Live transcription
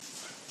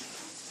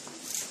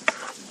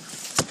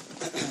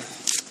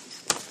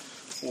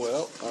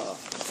Well,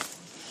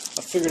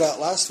 I figured out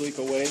last week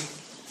a way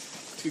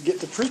to get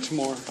to preach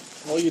more.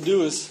 All you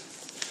do is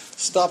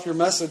stop your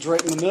message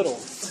right in the middle,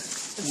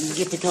 and you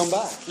get to come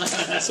back.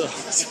 So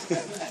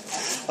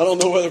I don't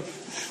know whether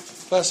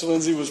Pastor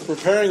Lindsay was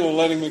preparing on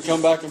letting me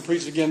come back and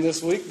preach again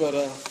this week, but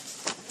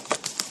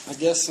I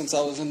guess since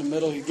I was in the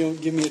middle, he'd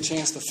give me a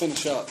chance to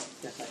finish up.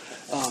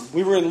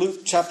 We were in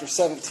Luke chapter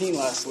 17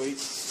 last week,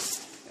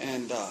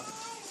 and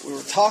we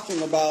were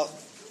talking about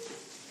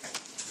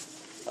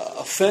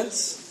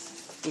offense.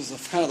 This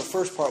is kind of the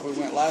first part we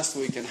went last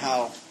week, and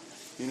how,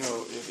 you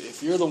know,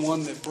 if you're the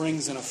one that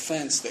brings an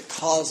offense that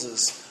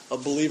causes a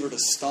believer to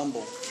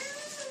stumble,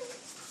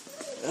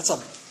 that's a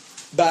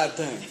bad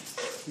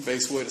thing.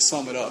 Base way to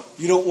sum it up.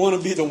 You don't want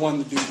to be the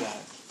one to do that.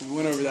 We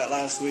went over that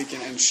last week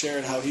and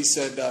shared how he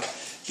said,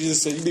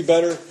 Jesus said, you'd be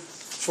better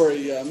for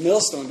a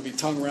millstone to be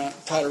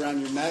tied around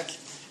your neck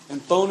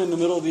and thrown in the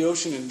middle of the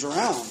ocean and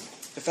drowned,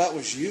 if that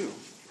was you.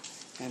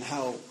 And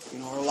how, you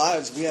know, our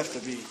lives, we have to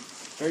be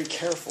very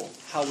careful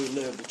how we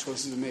live, the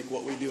choices we make,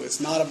 what we do.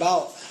 It's not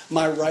about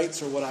my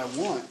rights or what I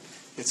want.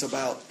 It's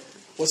about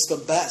what's the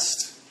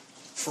best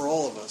for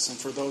all of us and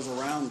for those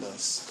around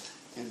us.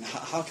 And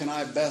how can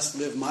I best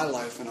live my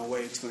life in a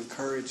way to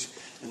encourage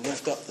and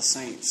lift up the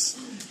saints?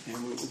 And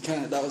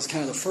that was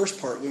kind of the first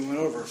part we went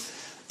over.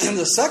 And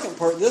the second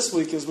part this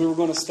week is we were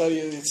going to study,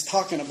 it's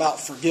talking about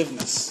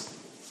forgiveness.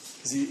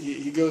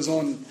 He goes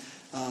on,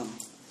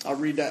 I'll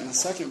read that in a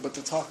second, but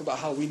to talk about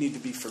how we need to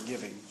be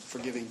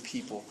forgiving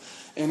people.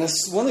 And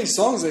that's one of these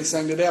songs they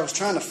sang today. I was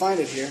trying to find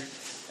it here,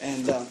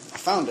 and I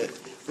found it.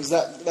 It was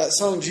that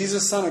song,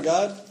 Jesus, Son of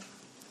God.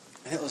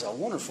 And it was a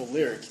wonderful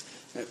lyric.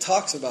 And it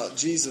talks about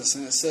Jesus,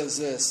 and it says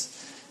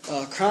this,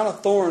 crown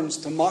of thorns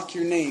to mock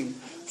your name,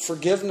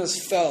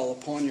 forgiveness fell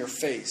upon your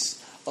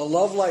face. A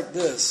love like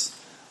this,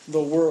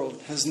 the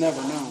world has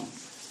never known.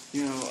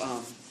 You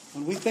know,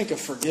 when we think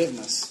of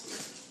forgiveness,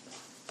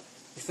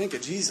 we think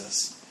of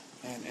Jesus.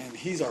 And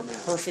he's our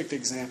perfect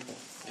example.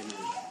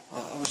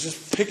 I was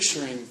just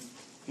picturing,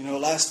 you know,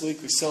 last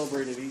week we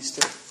celebrated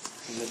Easter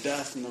and the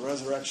death and the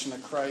resurrection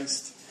of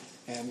Christ.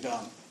 And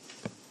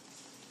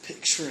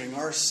picturing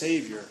our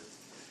Savior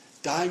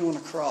dying on a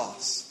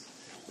cross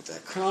with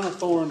that crown of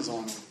thorns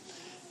on him.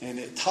 And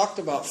it talked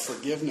about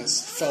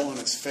forgiveness fell on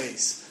his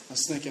face. I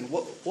was thinking,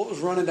 what was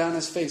running down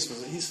his face?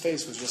 His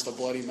face was just a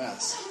bloody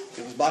mess.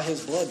 It was by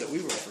his blood that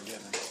we were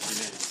forgiven.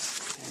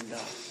 And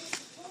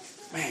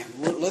man,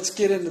 let's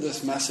get into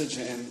this message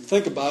and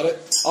think about it.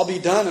 I'll be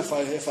done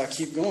if I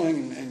keep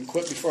going and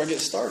quit before I get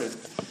started.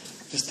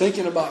 Just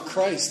thinking about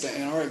Christ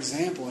and our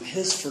example and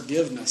his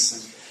forgiveness,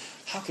 and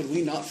how could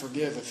we not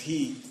forgive if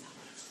he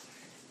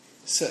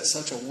set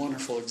such a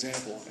wonderful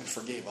example and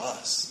forgave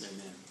us?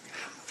 Amen.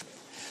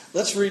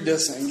 Let's read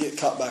this and get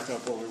caught back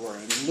up where we were.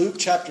 In Luke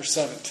chapter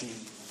 17, it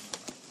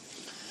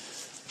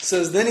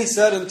says, Then he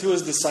said unto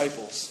his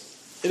disciples,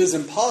 It is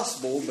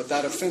impossible but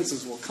that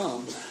offenses will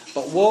come,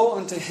 but woe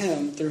unto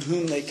him through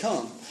whom they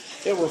come.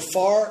 It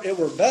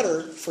were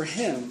better for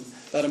him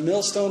that a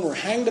millstone were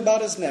hanged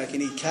about his neck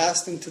and he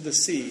cast into the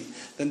sea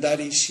than that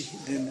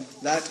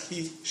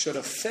he should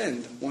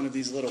offend one of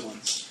these little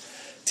ones.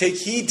 Take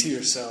heed to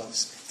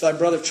yourselves. If thy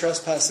brother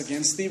trespass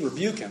against thee,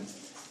 rebuke him.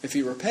 If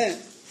he repent,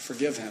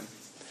 forgive him.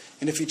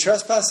 And if he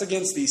trespass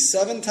against thee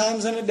 7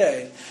 times in a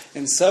day,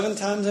 and 7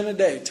 times in a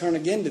day turn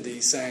again to thee,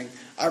 saying,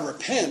 I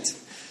repent,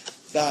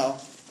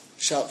 thou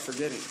shalt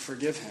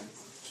forgive him.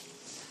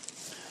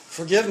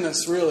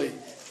 Forgiveness, really,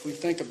 if we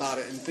think about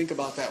it and think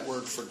about that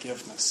word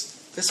forgiveness,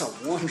 it's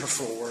a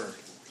wonderful word.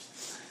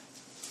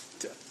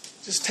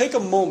 Just take a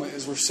moment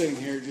as we're sitting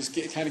here, just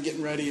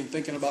getting ready and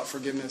thinking about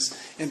forgiveness,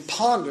 and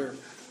ponder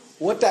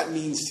what that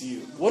means to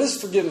you. What is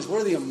forgiveness?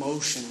 What are the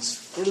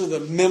emotions? What are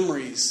the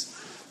memories,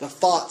 the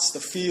thoughts, the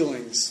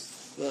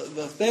feelings,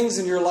 the things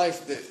in your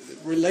life that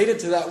related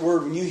to that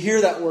word when you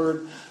hear that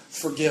word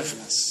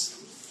forgiveness?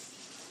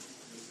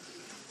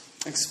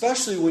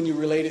 Especially when you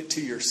relate it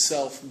to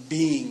yourself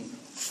being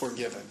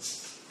forgiven.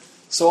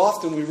 So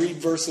often we read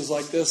verses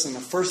like this, and the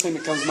first thing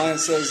that comes to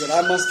mind says that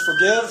I must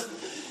forgive.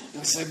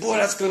 And we say, boy,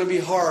 that's going to be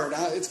hard.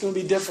 It's going to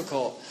be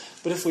difficult.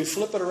 But if we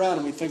flip it around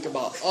and we think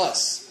about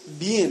us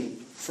being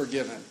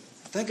forgiven,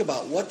 think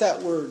about what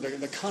that word,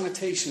 the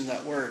connotation of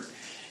that word,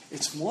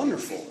 it's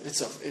wonderful.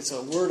 It's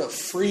a word of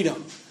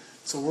freedom.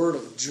 It's a word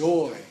of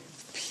joy,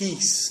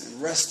 peace,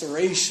 and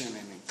restoration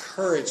and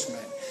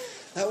encouragement.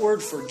 That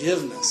word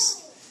forgiveness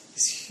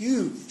is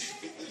huge.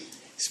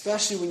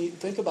 Especially when you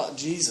think about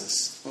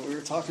Jesus. When we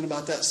were talking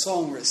about that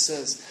song where it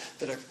says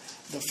that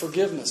the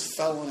forgiveness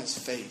fell on his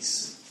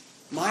face.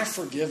 My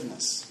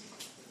forgiveness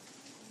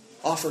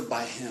offered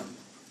by him.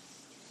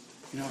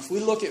 You know, if we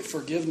look at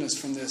forgiveness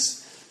from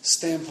this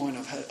standpoint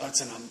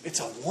of it's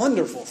a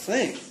wonderful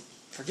thing.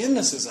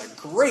 Forgiveness is a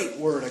great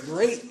word, a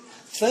great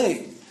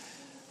thing.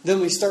 Then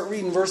we start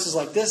reading verses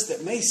like this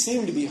that may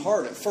seem to be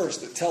hard at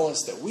first, that tell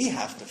us that we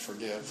have to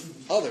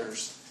forgive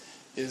others,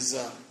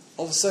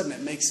 all of a sudden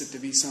it makes it to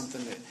be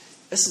something that,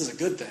 this is a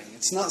good thing.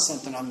 It's not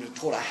something I'm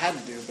told I had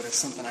to do, but it's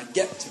something I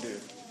get to do.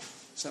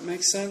 Does that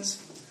make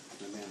sense?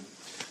 Amen.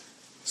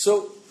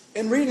 So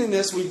in reading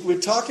this, we're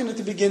talking at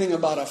the beginning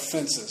about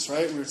offenses,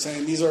 right? We were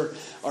saying these are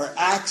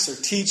acts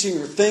or teaching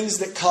or things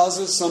that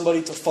causes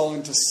somebody to fall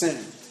into sin.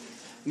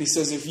 And he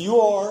says, if you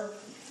are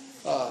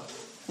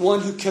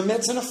one who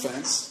commits an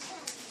offense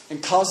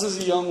and causes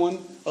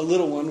a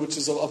little one, which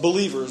is a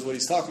believer is what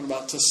he's talking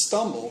about, to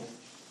stumble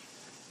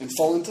and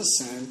fall into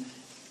sin,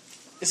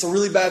 it's a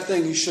really bad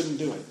thing. You shouldn't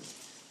do it.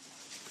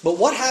 But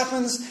what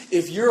happens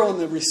if you're on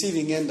the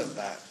receiving end of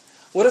that?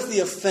 What if the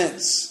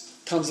offense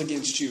comes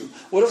against you?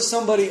 What if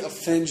somebody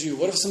offends you?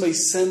 What if somebody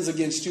sins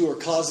against you or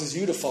causes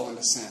you to fall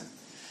into sin?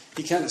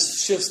 He kind of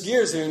shifts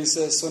gears here and he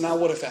says, so now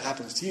what if it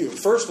happens to you? The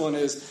first one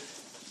is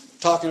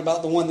talking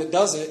about the one that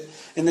does it.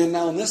 And then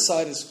now on this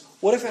side is,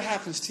 what if it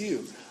happens to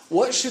you?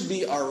 What should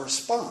be our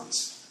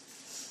response?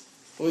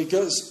 Well, he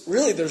goes,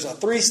 really there's a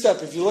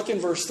 3-step. If you look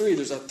in verse 3,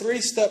 there's a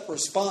 3-step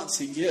response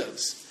he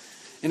gives.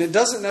 And it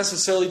doesn't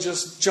necessarily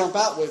just jump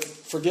out with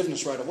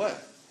forgiveness right away.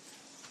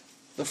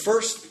 The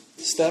first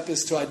step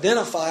is to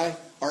identify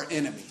our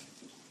enemy.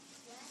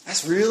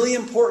 That's really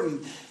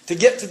important. To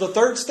get to the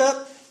third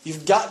step,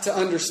 you've got to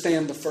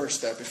understand the first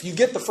step. If you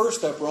get the first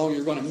step wrong,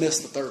 you're going to miss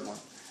the third one.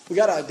 We've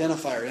got to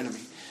identify our enemy.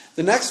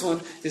 The next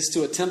one is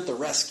to attempt the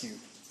rescue.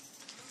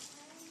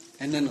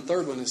 And then the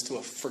third one is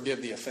to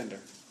forgive the offender.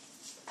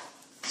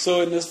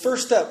 So in this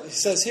first step, he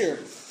says here,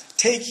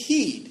 take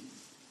heed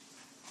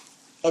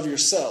of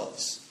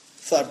yourselves.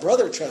 If thy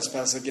brother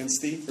trespass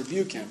against thee,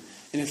 rebuke him.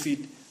 And if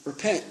he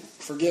repent,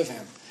 forgive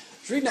him.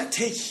 I was reading that,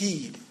 take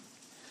heed.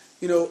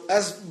 You know,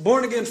 as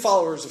born-again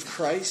followers of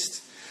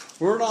Christ,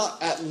 we're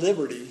not at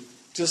liberty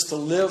just to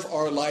live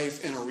our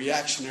life in a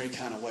reactionary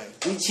kind of way.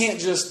 We can't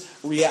just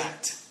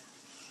react.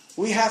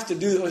 We have to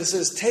do what it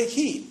says, take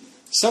heed.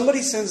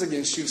 Somebody sins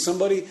against you,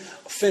 somebody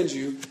offends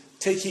you,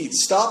 take heed.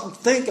 Stop and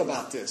think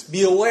about this.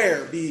 Be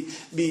aware. Be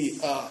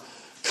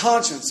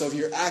conscious of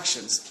your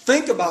actions.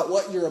 Think about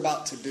what you're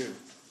about to do.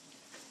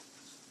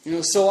 You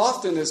know, so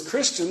often as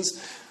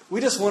Christians,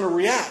 we just want to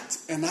react,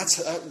 and that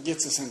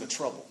gets us into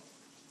trouble.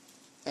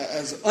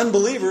 As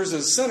unbelievers,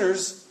 as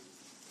sinners,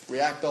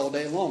 react all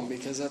day long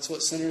because that's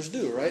what sinners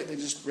do, right? They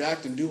just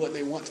react and do what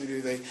they want to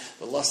do.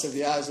 The lust of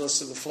the eyes,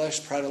 lust of the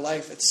flesh, pride of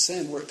life, it's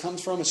sin. Where it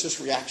comes from, it's just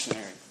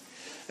reactionary.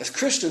 As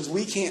Christians,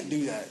 we can't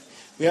do that.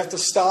 We have to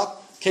stop.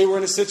 Okay, we're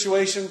in a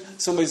situation,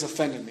 somebody's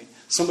offended me.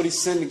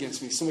 Somebody's sinned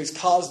against me. Somebody's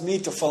caused me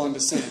to fall into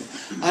sin.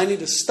 I need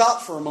to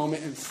stop for a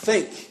moment and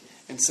think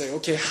and say,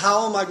 okay,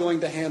 how am I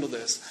going to handle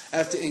this? I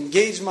have to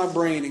engage my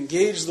brain,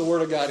 engage the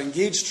Word of God,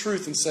 engage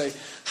truth and say,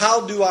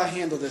 how do I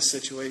handle this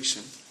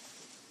situation?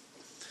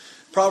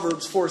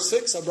 Proverbs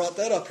 4:6, I brought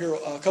that up here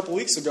a couple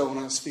weeks ago when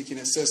I was speaking.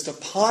 It says to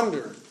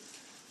ponder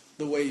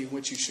the way in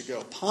which you should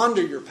go.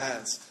 Ponder your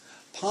paths.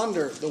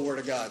 Ponder the Word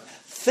of God.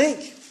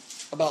 Think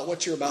about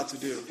what you're about to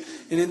do.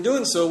 And in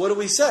doing so, what do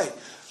we say?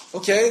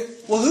 Okay,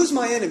 well, who's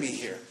my enemy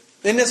here?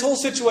 In this whole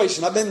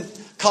situation, I've been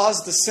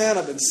caused to sin.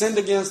 I've been sinned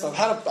against.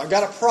 I've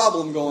got a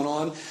problem going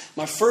on.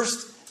 My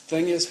first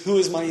thing is, who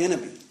is my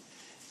enemy?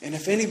 And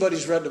if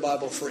anybody's read the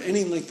Bible for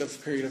any length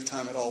of period of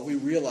time at all, we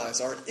realize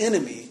our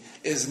enemy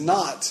is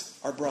not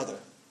our brother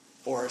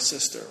or our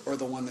sister or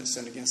the one that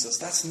sinned against us.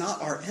 That's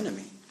not our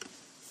enemy.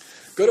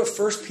 Go to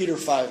 1 Peter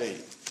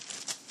 5:8.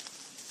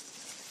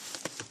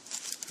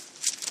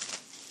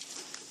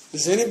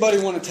 Does anybody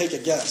want to take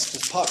a guess?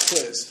 Just pop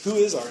quiz. Who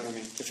is our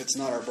enemy if it's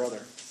not our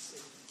brother?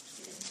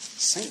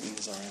 Satan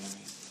is our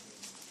enemy.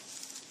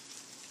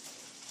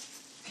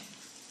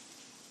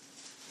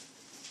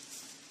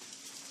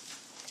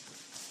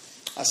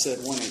 I said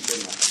 1:8,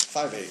 didn't I?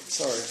 5:8.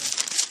 Sorry.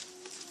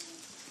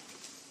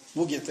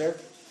 We'll get there.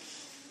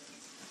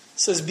 It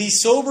says, be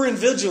sober and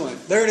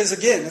vigilant. There it is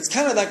again. It's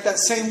kind of like that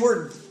same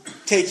word,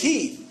 take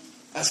heed.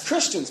 As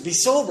Christians, be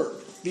sober.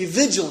 Be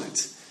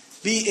vigilant.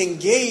 Be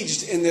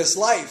engaged in this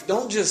life.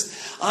 Don't just,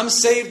 I'm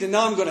saved and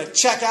now I'm going to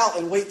check out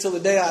and wait till the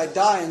day I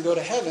die and go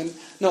to heaven.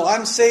 No,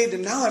 I'm saved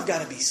and now I've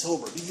got to be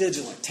sober. Be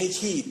vigilant. Take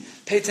heed.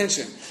 Pay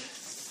attention.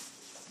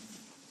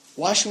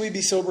 Why should we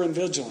be sober and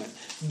vigilant?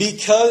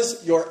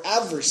 Because your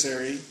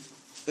adversary,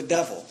 the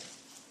devil,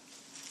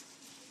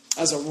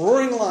 as a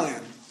roaring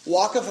lion,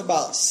 walketh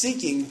about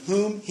seeking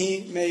whom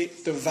he may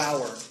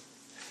devour.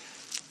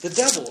 The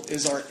devil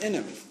is our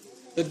enemy.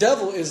 The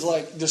devil is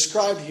like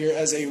described here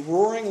as a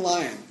roaring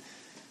lion.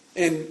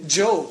 In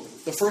Job,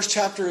 the first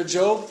chapter of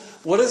Job,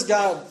 what does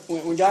God,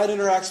 when God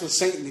interacts with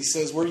Satan, he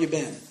says, where you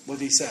been? What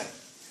did he say?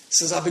 He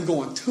says, I've been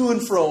going to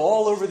and fro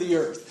all over the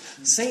earth.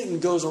 Satan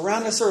goes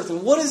around this earth,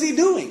 and what is he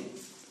doing?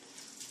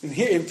 And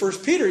here in 1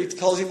 Peter, he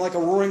calls him like a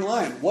roaring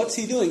lion. What's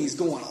he doing? He's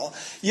going all.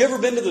 You ever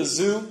been to the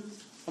zoo?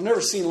 I've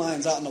never seen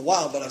lions out in the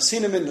wild, but I've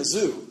seen them in the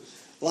zoo.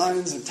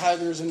 Lions and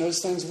tigers and those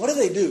things. What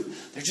do?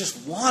 They're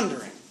just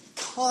wandering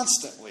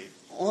constantly.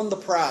 On the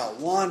prowl,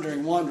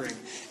 wandering.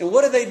 And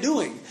what are they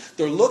doing?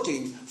 They're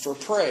looking for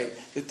prey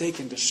that they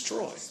can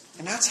destroy.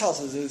 And that's how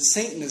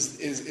Satan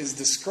is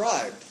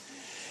described.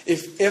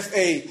 If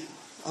I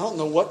don't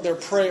know what their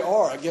prey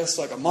are, I guess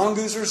like a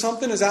mongoose or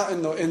something is out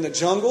in the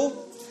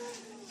jungle,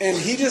 and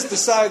he just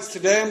decides,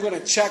 today I'm going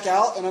to check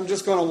out and I'm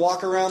just going to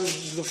walk around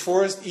the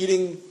forest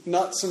eating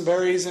nuts and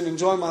berries and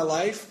enjoy my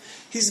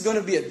life, he's going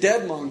to be a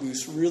dead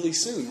mongoose really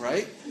soon,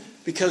 right?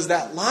 Because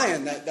that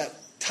lion, that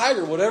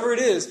tiger, whatever it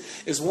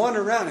is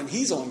wandering around and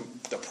he's on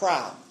the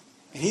prowl.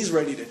 And he's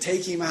ready to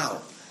take him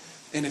out.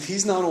 And if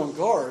he's not on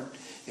guard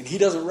and he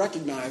doesn't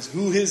recognize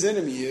who his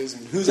enemy is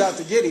and who's out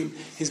to get him,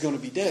 he's going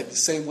to be dead. The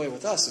same way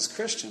with us as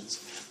Christians.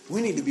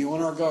 We need to be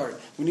on our guard.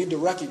 We need to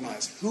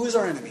recognize who is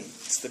our enemy.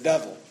 It's the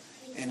devil.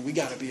 And we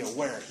got to be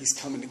aware he's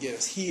coming to get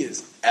us. He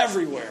is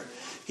everywhere.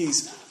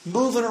 He's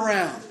moving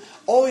around,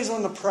 always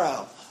on the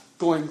prowl,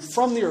 going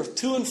from the earth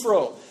to and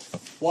fro.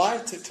 Why?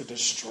 To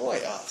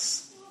destroy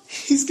us.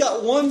 He's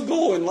got one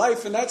goal in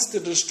life, and that's to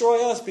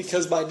destroy us,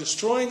 because by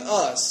destroying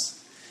us,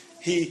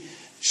 he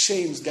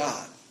shames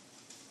God.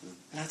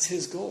 And that's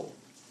his goal.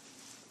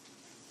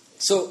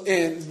 So,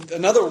 and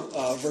another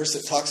verse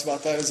that talks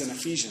about that is in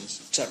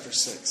Ephesians chapter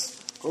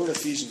 6. Go to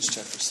Ephesians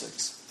chapter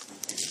 6.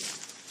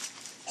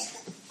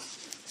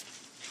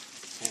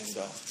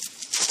 And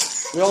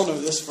we all know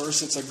this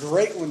verse. It's a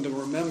great one to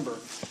remember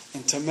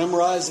and to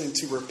memorize and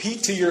to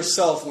repeat to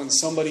yourself when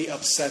somebody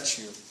upsets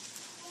you.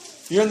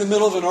 You're in the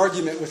middle of an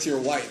argument with your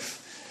wife.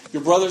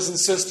 Your brothers and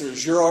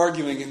sisters, you're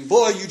arguing, and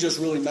boy, you just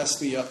really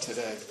messed me up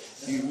today.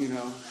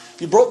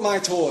 You broke my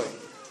toy,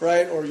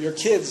 right? Or your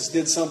kids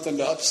did something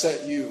to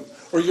upset you.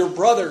 Or your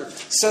brother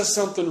says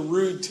something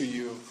rude to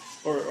you.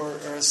 Or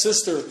a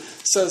sister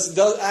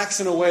acts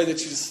in a way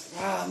that you just,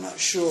 I'm not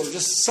sure.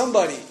 Just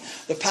somebody,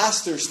 the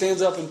pastor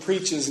stands up and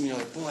preaches, and you're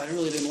like, boy, I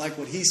really didn't like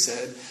what he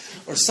said.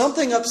 Or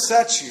something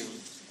upsets you.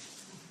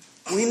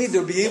 We need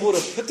to be able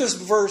to put this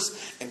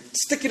verse and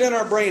stick it in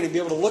our brain and be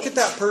able to look at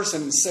that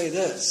person and say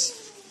this.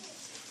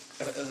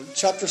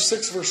 Chapter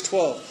 6, verse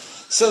 12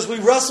 says, we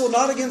wrestle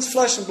not against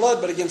flesh and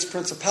blood, but against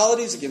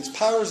principalities, against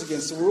powers,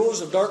 against the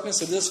rulers of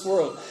darkness of this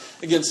world,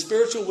 against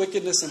spiritual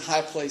wickedness in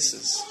high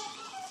places.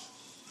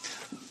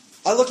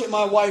 I look at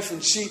my wife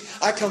and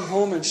I come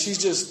home and she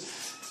just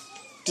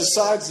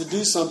decides to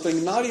do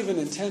something, not even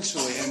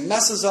intentionally, and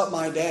messes up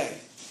my day.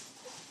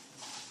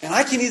 And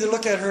I can either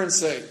look at her and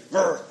say,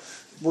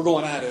 we're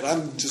going at it.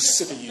 I'm just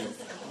sick of you.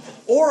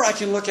 Or I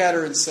can look at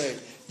her and say,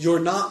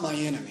 you're not my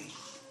enemy.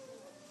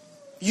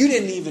 You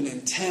didn't even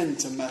intend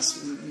to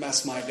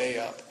mess my day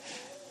up.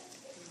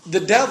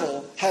 The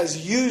devil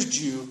has used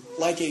you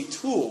like a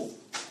tool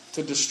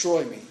to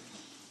destroy me.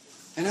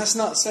 And that's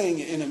not saying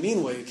it in a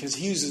mean way, because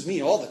he uses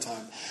me all the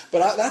time.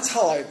 But that's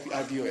how I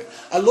view it.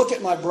 I look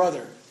at my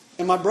brother,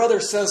 and my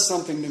brother says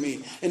something to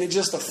me, and it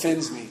just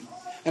offends me.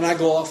 And I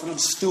go off and I'm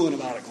stewing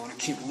about it, going, I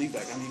can't believe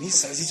that. I mean, he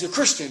says he's a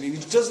Christian, and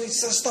he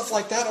says stuff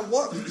like that. And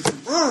what?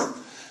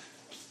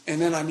 And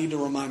then I need to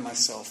remind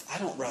myself, I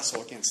don't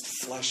wrestle against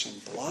flesh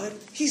and blood.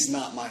 He's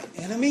not my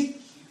enemy.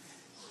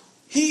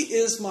 He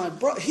is my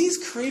brother. He's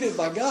created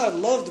by God,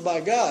 loved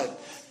by God.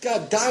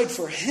 God died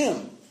for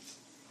him.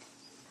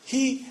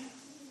 He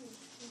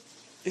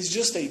is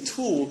just a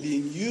tool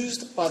being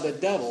used by the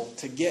devil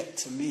to get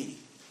to me.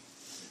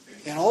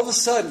 And all of a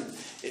sudden,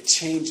 it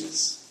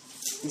changes.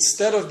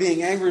 Instead of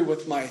being angry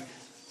with my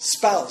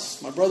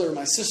spouse, my brother or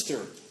my sister,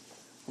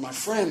 or my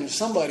friend or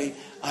somebody,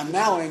 I'm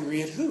now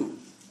angry at who?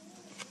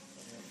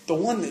 The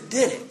one that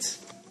did it.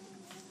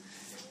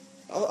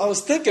 I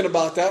was thinking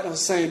about that and I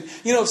was saying,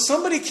 if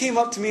somebody came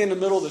up to me in the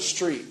middle of the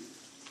street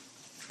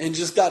and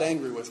just got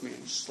angry with me,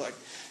 and just like,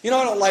 I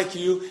don't like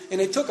you,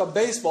 and they took a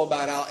baseball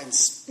bat out and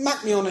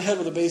smacked me on the head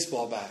with a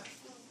baseball bat,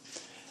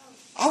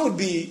 I would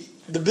be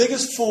the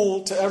biggest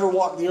fool to ever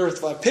walk the earth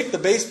if I picked the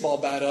baseball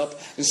bat up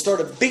and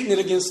started beating it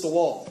against the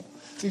wall.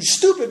 You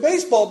stupid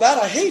baseball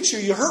bat, I hate you,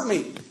 you hurt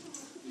me.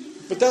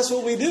 But that's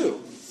what we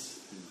do.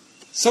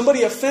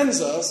 Somebody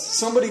offends us,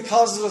 somebody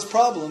causes us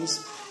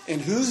problems,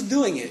 and who's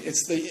doing it?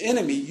 It's the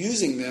enemy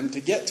using them to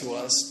get to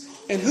us.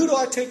 And who do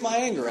I take my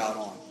anger out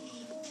on?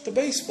 The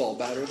baseball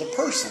bat or the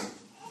person.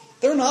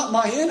 They're not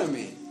my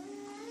enemy.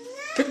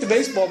 Pick the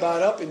baseball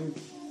bat up and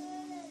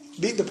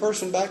beat the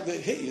person back that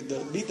hit you.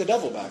 Beat the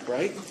devil back,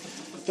 right?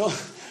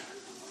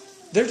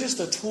 They're just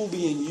a tool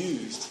being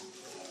used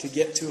to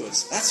get to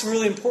us. That's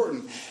really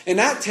important. And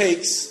that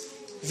takes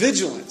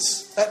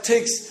vigilance. That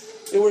takes,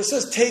 where it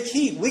says take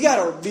heed. We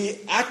got to be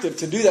active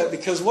to do that,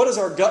 because what is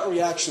our gut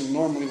reaction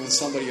normally when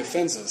somebody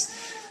offends us?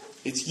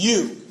 It's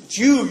you. It's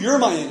you. You're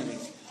my enemy.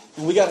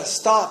 And we got to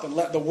stop and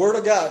let the Word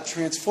of God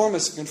transform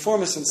us and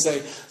conform us and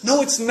say,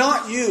 no, it's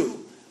not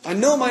you. I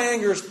know my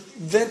anger is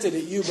vented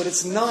at you, but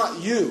it's not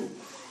you.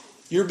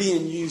 You're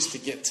being used to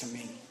get to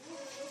me.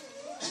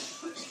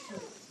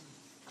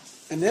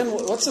 And then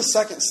what's the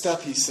second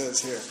step he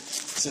says here? He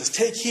says,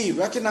 take heed,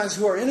 recognize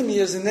who our enemy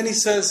is, and then he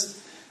says,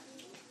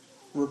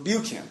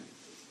 rebuke him.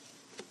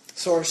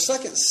 So our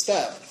second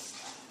step,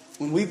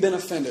 when we've been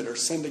offended or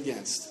sinned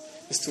against,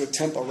 is to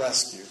attempt a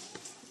rescue.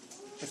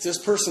 If this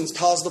person's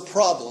caused a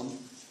problem,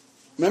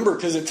 remember,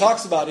 because it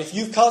talks about if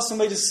you've caused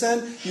somebody to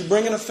sin, you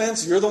bring an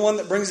offense, you're the one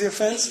that brings the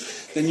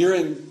offense, then you're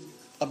in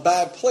a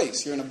bad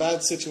place. You're in a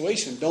bad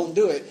situation. Don't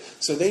do it.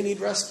 So they need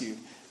rescue.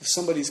 If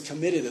somebody's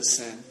committed a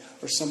sin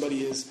or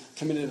somebody is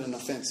committed an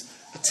offense,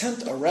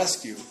 attempt a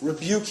rescue,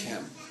 rebuke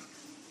him.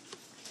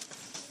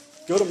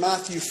 Go to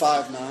Matthew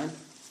 5:9.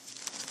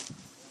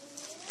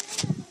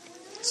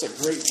 It's a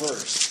great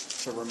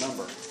verse to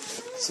remember.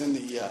 It's in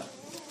the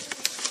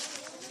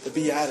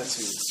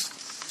Beatitudes.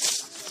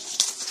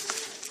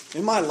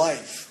 In my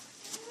life,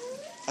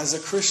 as a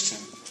Christian,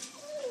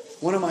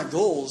 one of my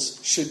goals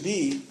should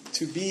be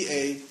to be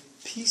a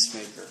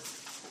peacemaker.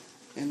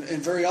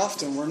 And very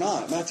often we're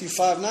not. Matthew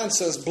 5:9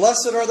 says,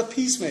 "Blessed are the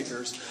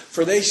peacemakers,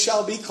 for they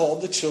shall be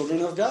called the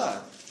children of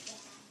God."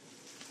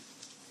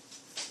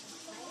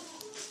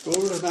 Go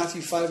over to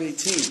Matthew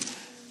 5:18.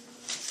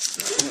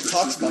 And it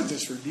talks about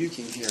this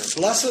rebuking here.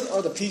 Blessed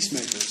are the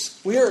peacemakers.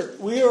 We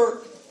are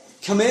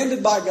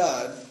commanded by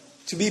God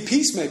to be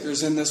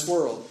peacemakers in this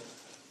world.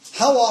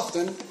 How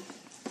often,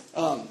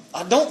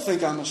 I don't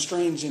think I'm a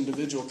strange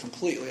individual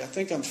completely. I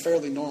think I'm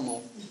fairly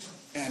normal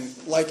and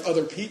like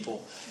other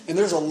people. And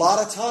there's a lot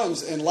of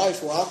times in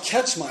life where I'll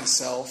catch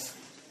myself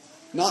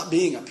not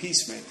being a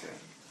peacemaker.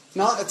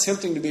 Not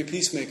attempting to be a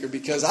peacemaker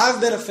because I've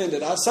been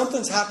offended.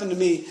 Something's happened to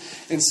me.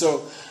 And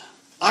so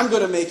I'm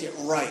going to make it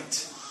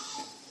right.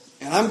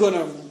 And I'm going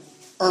to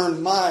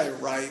earn my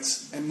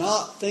rights and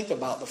not think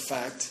about the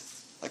fact,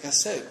 like I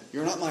said,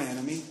 you're not my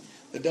enemy.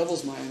 The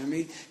devil's my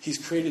enemy. He's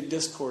created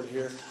discord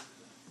here.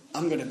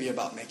 I'm going to be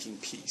about making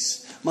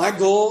peace. My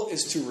goal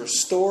is to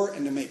restore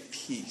and to make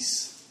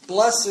peace.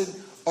 Blessed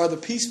are the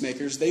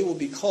peacemakers. They will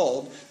be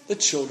called the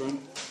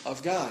children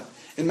of God.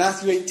 And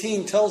Matthew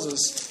 18 tells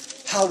us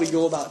how we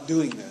go about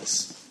doing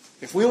this.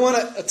 If we want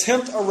to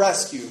attempt a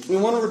rescue, we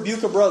want to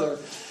rebuke a brother,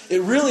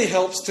 it really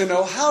helps to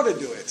know how to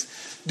do it.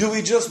 Do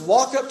we just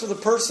walk up to the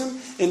person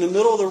in the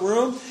middle of the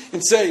room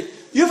and say,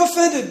 "You've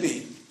offended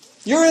me.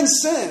 You're in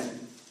sin.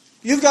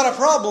 You've got a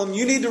problem.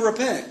 You need to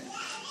repent"?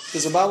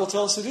 Does the Bible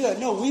tell us to do that?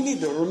 No, we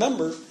need to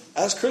remember,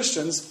 as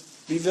Christians,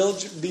 be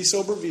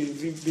sober, be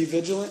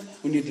vigilant.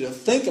 We need to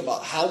think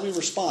about how we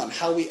respond,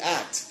 how we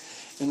act.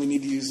 And we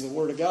need to use the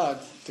Word of God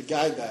to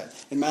guide that.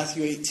 In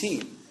Matthew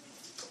 18,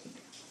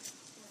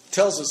 it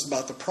tells us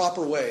about the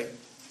proper way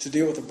to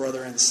deal with a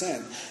brother in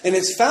sin. And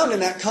it's found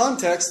in that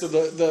context of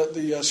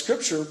the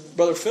scripture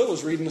Brother Phil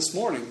was reading this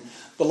morning,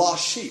 the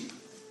lost sheep.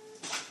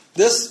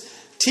 This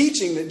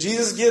teaching that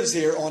Jesus gives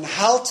here on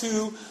how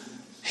to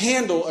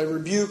handle a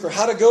rebuke or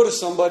how to go to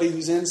somebody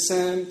who's in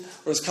sin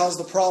or has caused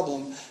a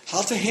problem,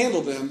 how to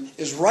handle them,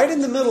 is right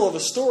in the middle of a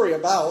story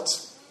about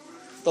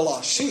the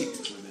lost sheep.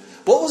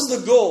 What was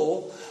the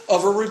goal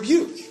of a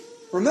rebuke?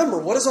 Remember,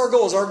 what is our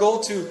goal? Is our goal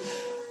to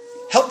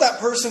help that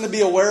person to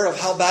be aware of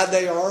how bad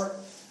they are?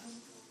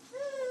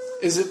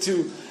 Is it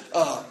to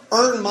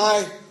earn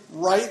my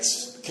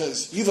rights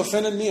because you've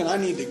offended me and I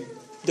need to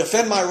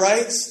defend my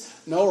rights?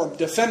 No, or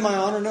defend my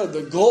honor? No,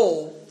 the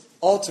goal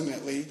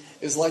ultimately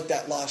is like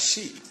that lost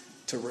sheep,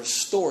 to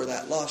restore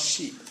that lost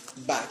sheep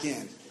back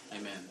in.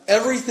 Amen.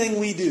 Everything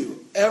we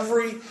do,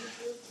 every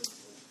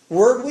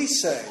word we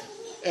say,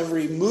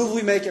 every move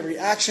we make, every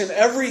action,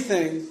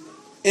 everything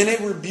in a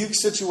rebuke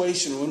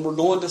situation when we're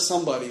going to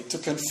somebody to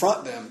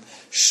confront them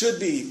should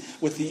be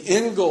with the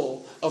end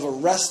goal of a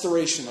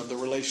restoration of the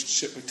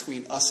relationship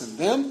between us and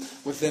them,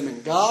 with them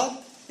and God,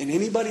 and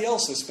anybody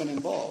else that's been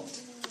involved.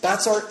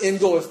 That's our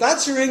end goal. If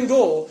that's your end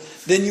goal,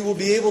 then you will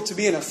be able to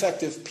be an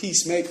effective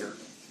peacemaker.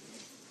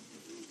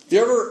 Do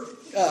you ever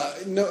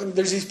know,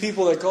 there's these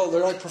people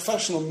they're like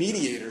professional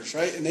mediators,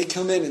 right? And they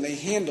come in and they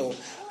handle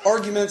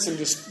arguments and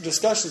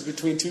discussions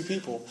between two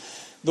people.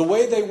 The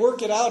way they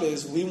work it out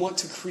is we want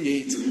to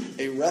create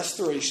a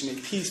restoration, a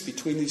peace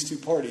between these two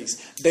parties.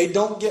 They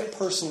don't get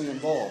personally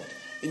involved.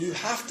 And you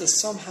have to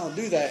somehow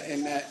do that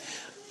in that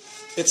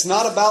it's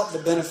not about the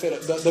benefit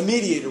of the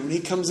mediator. When he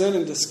comes in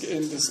and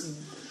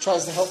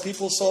tries to help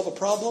people solve a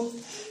problem,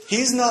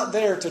 he's not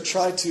there to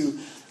try to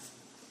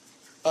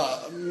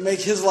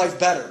make his life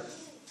better.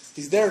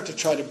 He's there to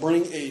try to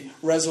bring a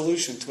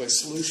resolution to a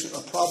solution,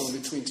 a problem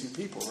between two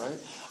people, right?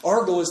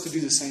 Our goal is to do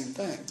the same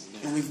thing.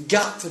 And we've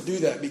got to do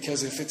that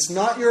because if it's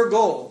not your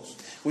goal,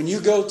 when you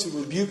go to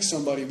rebuke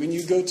somebody, when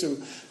you go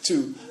to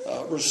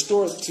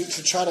restore,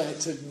 to try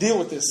to deal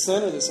with this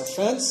sin or this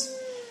offense,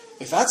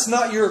 if that's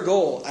not your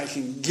goal, I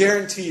can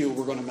guarantee you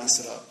we're going to mess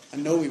it up. I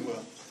know we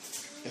will.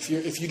 If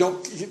you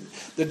don't,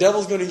 the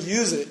devil's going to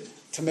use it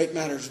to make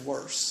matters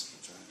worse.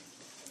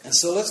 And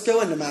so let's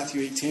go into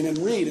Matthew 18 and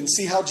read and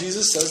see how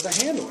Jesus says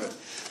to handle it.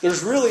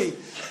 There's really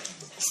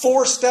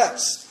 4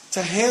 steps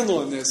to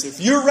handling this. If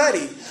you're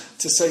ready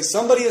to say,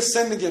 somebody has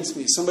sinned against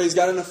me, somebody's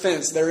got an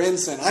offense, they're in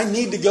sin, I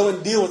need to go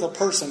and deal with a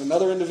person,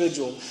 another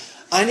individual.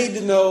 I need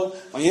to know,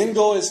 my end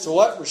goal is to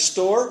what?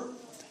 Restore.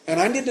 And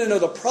I need to know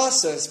the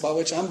process by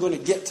which I'm going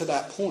to get to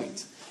that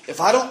point. If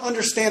I don't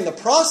understand the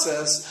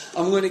process,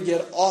 I'm going to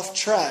get off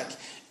track.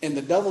 And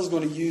the devil's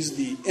going to use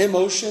the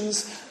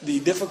emotions,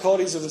 the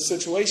difficulties of the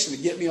situation to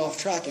get me off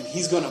track. And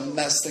he's going to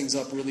mess things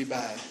up really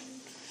bad.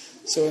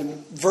 So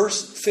in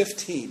verse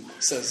 15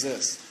 it says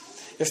this.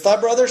 If thy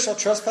brother shall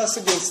trespass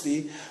against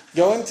thee,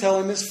 go and tell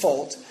him his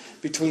fault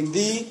between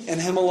thee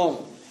and him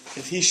alone.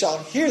 If he shall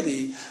hear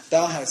thee,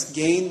 thou hast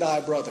gained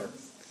thy brother.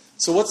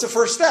 So what's the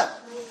first step?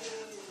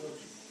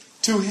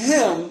 To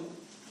him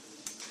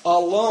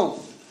alone.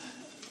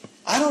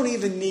 I don't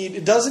even need,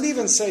 it doesn't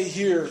even say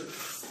here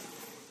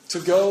to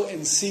go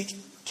and seek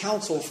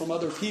counsel from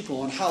other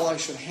people on how I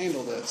should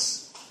handle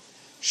this.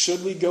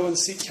 Should we go and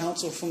seek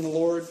counsel from the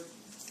Lord?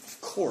 Of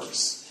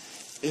course.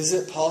 Is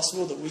it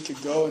possible that we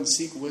could go and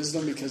seek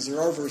wisdom? Because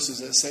there are verses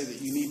that say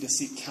that you need to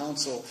seek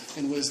counsel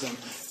and wisdom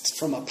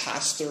from a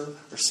pastor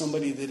or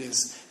somebody that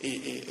is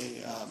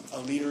a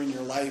leader in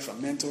your life,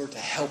 a mentor, to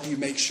help you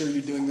make sure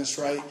you're doing this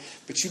right.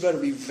 But you better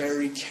be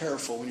very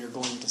careful when you're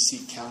going to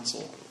seek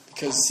counsel.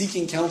 Because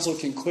seeking counsel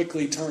can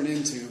quickly turn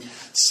into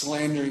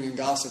slandering and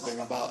gossiping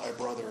about a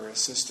brother or a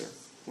sister.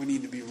 We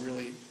need to be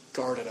really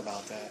guarded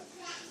about that.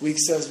 Week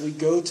says we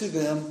go to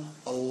them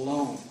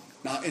alone.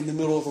 Not in the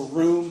middle of a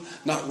room,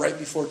 not right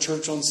before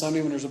church on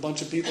Sunday when there's a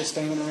bunch of people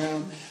standing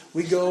around.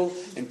 We go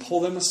and pull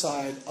them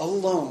aside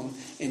alone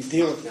and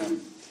deal with them.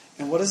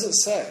 And what does it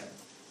say?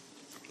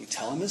 You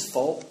tell him his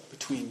fault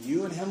between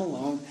you and him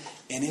alone.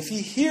 And if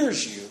he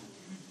hears you,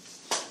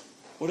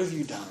 what have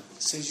you done?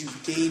 It says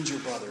you've gained your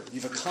brother.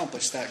 You've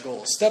accomplished that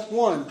goal. Step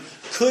 1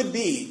 could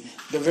be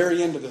the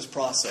very end of this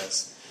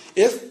process.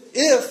 If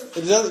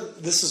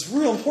this is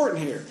real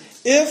important here.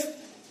 If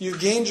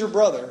you've gained your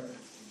brother,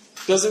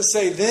 does it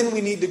say then we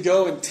need to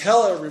go and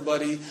tell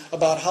everybody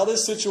about how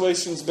this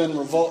situation's been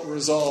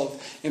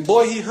resolved? And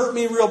boy, he hurt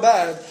me real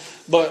bad,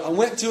 but I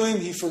went to him.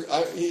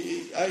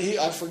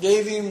 I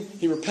forgave him.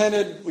 He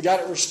repented. We got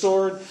it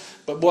restored.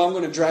 But boy, I'm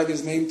going to drag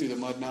his name through the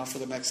mud now for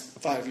the next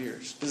 5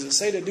 years. Does it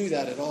say to do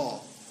that at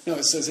all? No,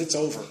 it says it's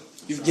over.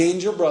 You've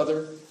gained your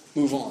brother.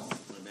 Move on.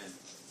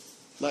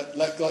 Let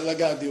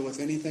God deal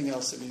with anything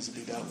else that needs to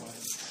be dealt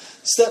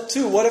with. Step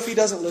 2, what if he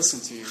doesn't listen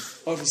to you?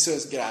 What if he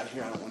says, get out of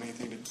here, I don't want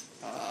anything to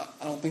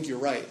I don't think you're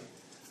right.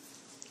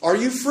 Are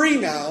you free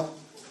now?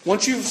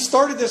 Once you've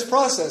started this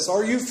process,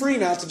 are you free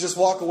now to just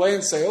walk away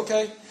and say,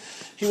 okay,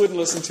 he wouldn't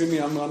listen to me,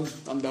 I'm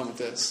done with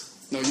this?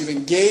 No, you've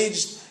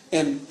engaged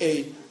in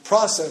a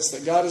process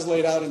that God has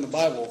laid out in the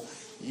Bible.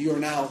 You are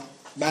now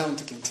bound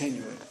to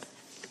continue it.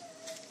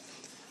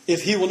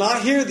 If he will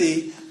not hear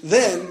thee,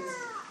 then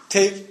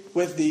take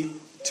with thee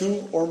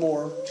 2 or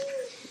more,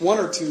 1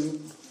 or 2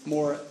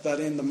 more,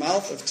 that in the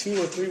mouth of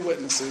 2 or 3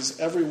 witnesses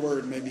every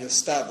word may be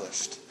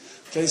established.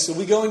 Okay, so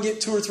we go and get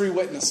 2 or 3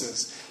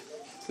 witnesses.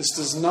 This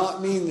does not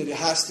mean that it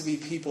has to be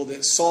people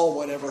that saw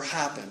whatever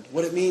happened.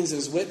 What it means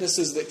is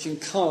witnesses that can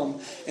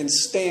come and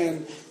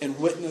stand and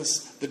witness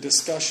the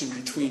discussion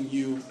between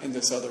you and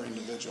this other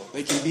individual.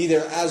 They can be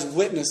there as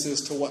witnesses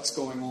to what's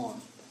going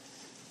on.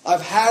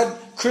 I've had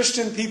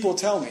Christian people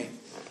tell me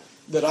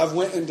that I've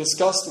went and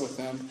discussed with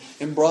them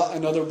and brought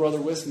another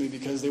brother with me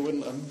because they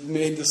wouldn't have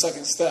made the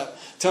second step.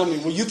 Tell me,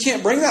 well, you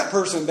can't bring that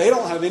person. They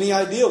don't have any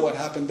idea what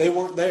happened. They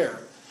weren't there.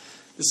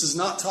 This is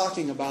not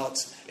talking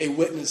about a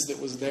witness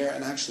that was there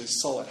and actually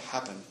saw it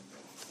happen.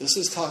 This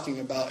is talking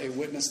about a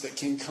witness that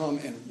can come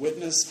and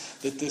witness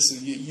that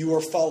you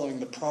are following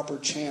the proper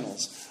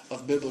channels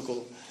of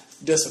biblical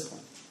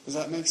discipline. Does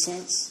that make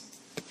sense?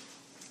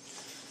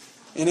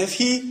 And if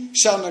he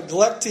shall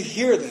neglect to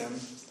hear them,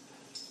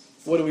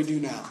 what do we do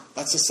now?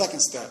 That's the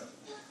second step.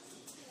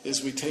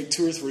 Is we take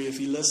 2 or 3. If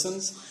he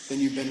listens, then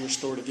you've been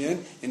restored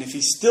again. And if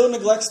he still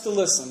neglects to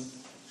listen,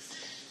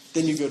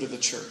 then you go to the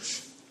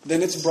church.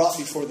 Then it's brought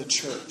before the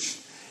church.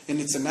 And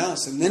it's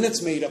announced. And then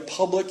it's made a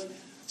public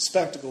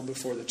spectacle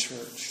before the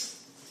church.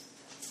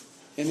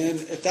 And then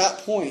at that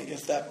point,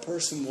 if that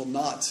person will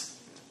not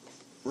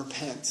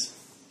repent,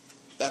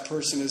 that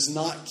person is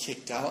not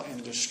kicked out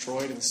and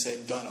destroyed and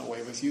said, done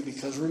away with you.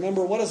 Because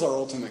remember, what is our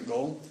ultimate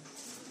goal?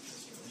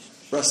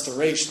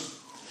 Restoration.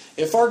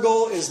 If our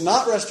goal is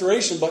not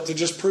restoration, but to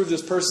just prove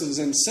this person's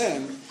in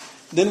sin,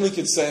 then we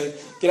could say,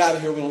 get out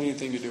of here, we don't need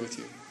anything to do with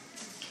you.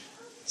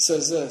 It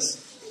says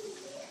this.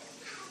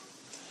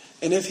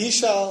 And if he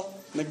shall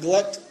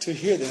neglect to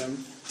hear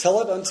them,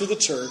 tell it unto the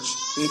church.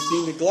 And if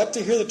he neglect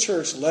to hear the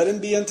church, let him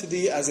be unto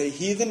thee as a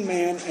heathen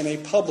man and a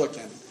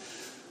publican.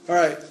 All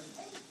right.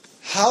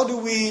 How do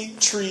we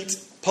treat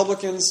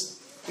publicans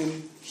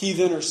and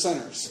heathen or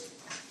sinners?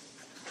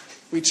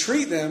 We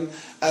treat them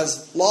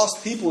as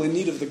lost people in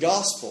need of the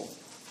gospel.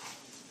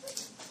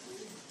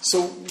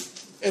 So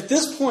at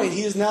this point,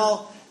 he is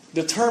now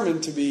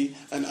determined to be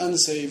an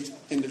unsaved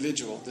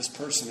individual. This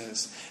person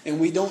is. And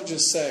we don't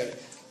just say,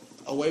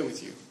 away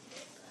with you.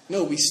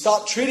 No, we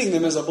stop treating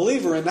them as a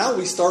believer and now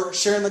we start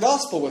sharing the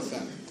gospel with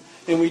them.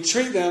 And we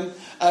treat them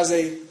as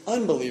an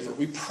unbeliever.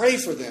 We pray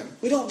for them.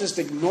 We don't just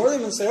ignore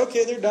them and say,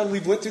 okay, they're done.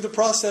 We went through the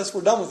process.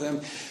 We're done with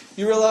them.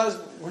 You realize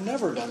we're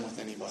never done with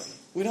anybody.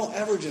 We don't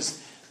ever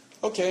just,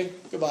 okay,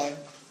 goodbye.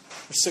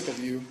 We're sick of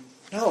you.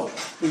 No,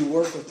 we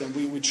work with them.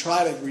 We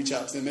try to reach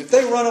out to them. If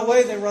they run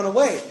away, they run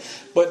away.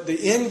 But the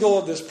end goal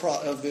of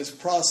this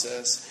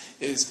process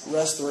is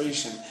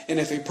restoration. And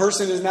if a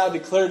person is now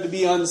declared to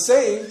be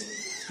unsaved,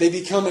 they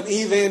become an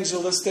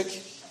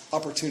evangelistic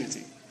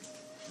opportunity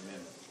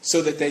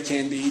so that they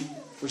can be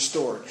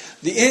restored.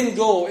 The end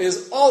goal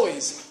is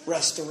always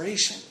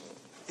restoration.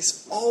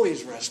 It's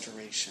always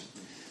restoration.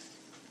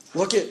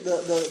 Look at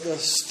the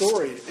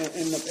story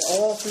and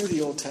all through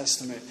the Old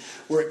Testament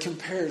where it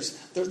compares,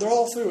 they're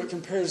all through, it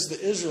compares the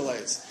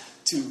Israelites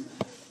to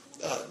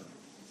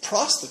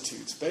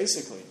prostitutes,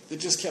 basically, that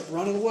just kept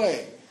running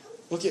away.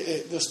 Look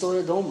at the story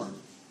of Gomer.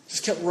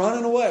 Just kept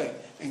running away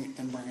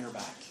and bringing her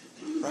back.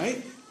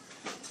 Right?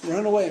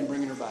 Running away and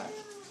bringing her back.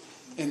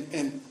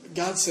 And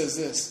God says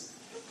this,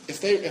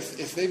 if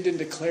they've been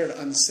declared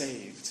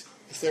unsaved,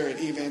 if they're an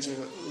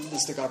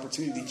evangelistic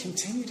opportunity,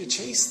 continue to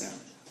chase them.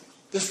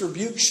 This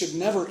rebuke should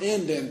never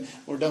end in,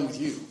 we're done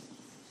with you.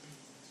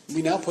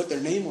 We now put their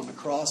name on the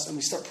cross and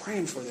we start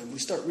praying for them. We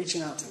start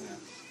reaching out to them.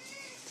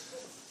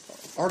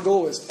 Our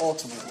goal is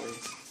ultimately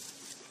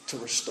to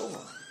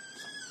restore.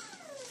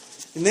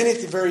 And then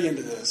at the very end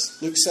of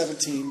this, Luke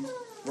 17,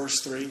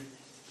 verse 3,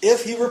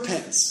 if he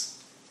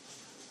repents,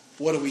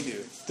 what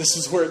do? This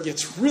is where it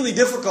gets really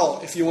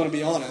difficult, if you want to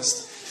be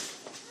honest.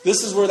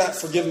 This is where that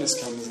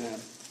forgiveness comes in.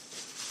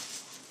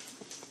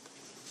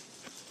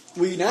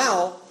 We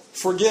now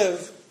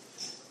forgive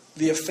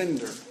the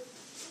offender.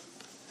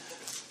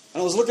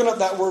 And I was looking up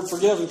that word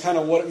forgive and kind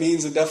of what it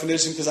means in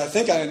definition, because I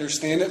think I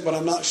understand it, but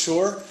I'm not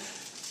sure.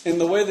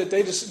 And the way that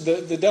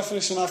the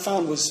definition I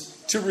found was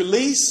to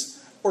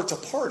release or to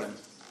pardon.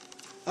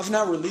 I've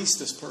now released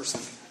this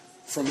person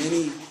from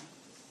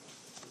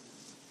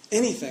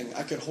anything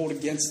I could hold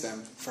against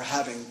them for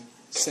having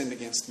sinned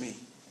against me.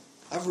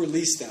 I've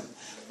released them.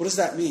 What does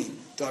that mean?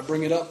 Do I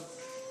bring it up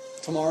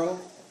tomorrow?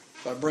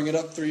 Do I bring it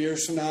up 3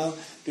 years from now?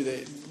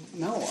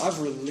 No, I've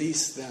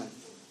released them.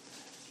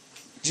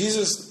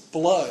 Jesus'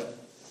 blood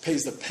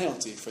pays the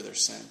penalty for their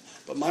sin.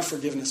 But my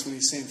forgiveness, when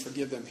he's saying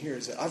forgive them here,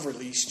 is that I've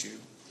released you.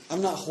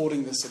 I'm not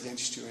holding this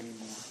against you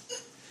anymore.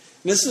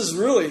 And this is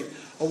really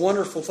a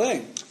wonderful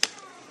thing.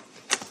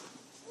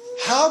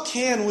 How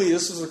can we,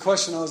 this was a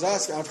question I was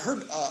asking, I've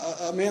heard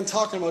a man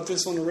talking about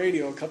this on the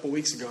radio a couple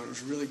weeks ago, and it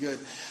was really good.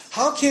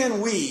 How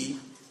can we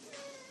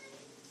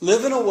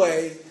live in a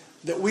way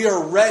that we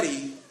are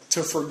ready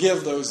to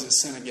forgive those that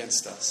sin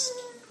against us?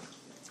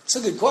 It's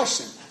a good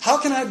question. How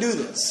can I do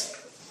this?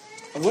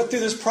 I went through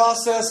this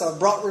process, I've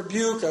brought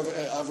rebuke,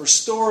 I've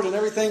restored and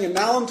everything, and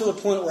now I'm to the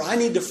point where I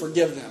need to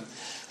forgive them.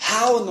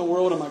 How in the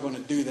world am I going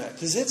to do that?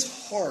 Because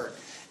it's hard.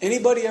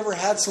 Anybody ever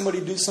had somebody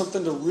do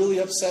something to really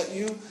upset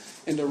you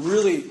and to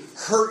really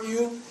hurt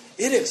you?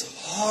 It is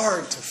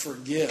hard to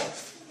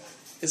forgive.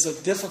 It's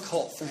a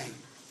difficult thing.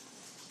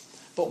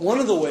 But one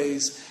of the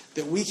ways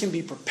that we can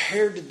be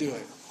prepared to do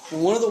it,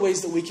 and one of the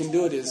ways that we can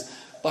do it is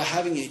by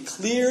having a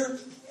clear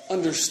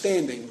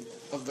understanding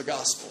of the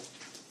gospel.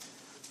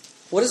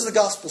 What does the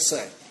gospel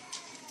say?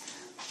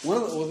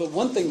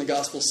 One thing the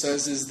gospel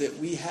says is that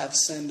we have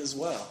sinned as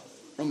well.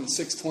 Romans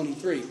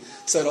 6:23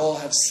 said all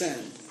have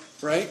sinned,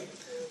 right?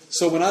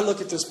 So when I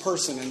look at this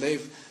person and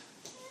they've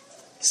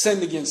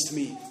sinned against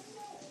me,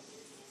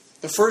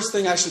 the first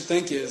thing I should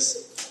think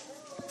is,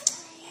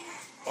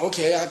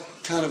 okay, I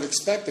kind of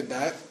expected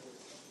that.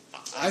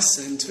 I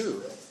sinned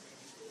too.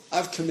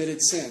 I've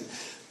committed sin.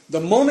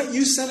 The moment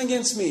you sin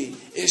against me,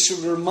 it should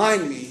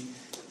remind me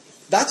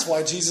that's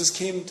why Jesus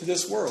came to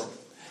this world.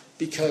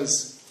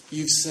 Because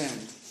you've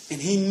sinned.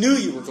 And he knew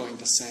you were going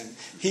to sin.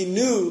 He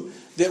knew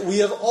that we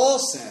have all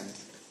sinned.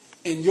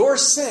 And your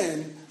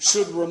sin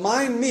should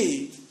remind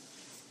me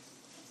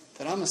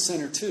that I'm a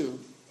sinner too.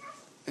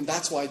 And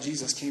that's why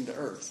Jesus came to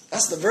earth.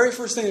 That's the very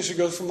first thing that should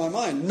go through my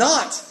mind.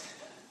 Not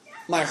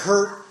my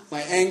hurt,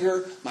 my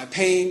anger, my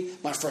pain,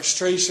 my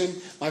frustration.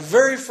 My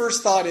very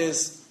first thought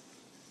is,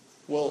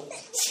 well,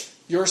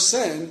 your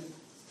sin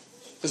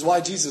is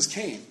why Jesus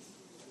came.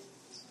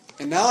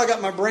 And now I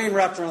got my brain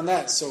wrapped around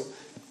that. So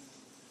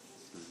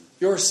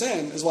your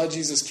sin is why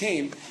Jesus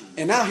came.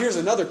 And now here's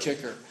another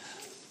kicker.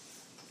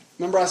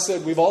 Remember I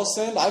said we've all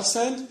sinned? I've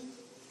sinned?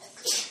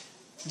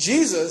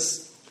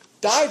 Jesus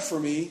died for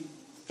me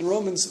in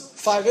Romans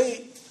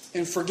 5:8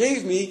 and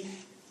forgave me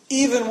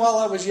even while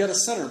I was yet a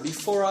sinner,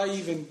 before I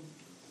even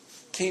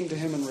came to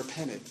him and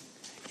repented.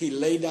 He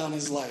laid down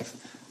his life.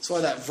 That's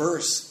why that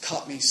verse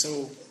caught me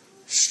so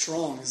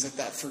strong, is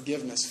that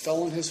forgiveness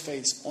fell on his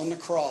face on the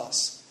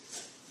cross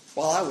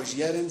while I was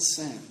yet in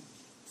sin.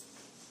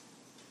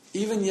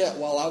 Even yet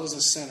while I was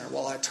a sinner,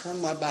 while I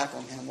turned my back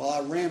on him, while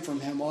I ran from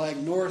him, while I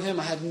ignored him,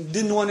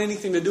 didn't want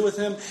anything to do with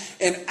him,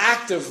 and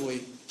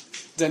actively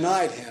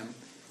denied him,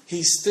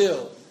 he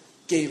still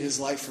gave his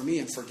life for me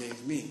and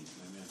forgave me.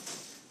 Amen.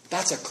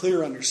 That's a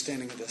clear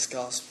understanding of this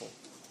gospel.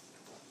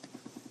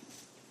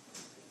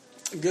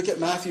 Look at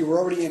Matthew. We're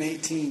already in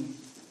 18.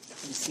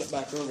 Flip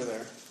back over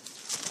there.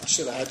 I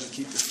should have had you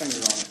keep your finger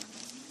on it.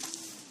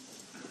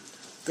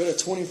 Go to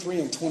 23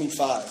 and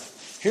 25.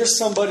 Here's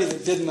somebody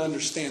that didn't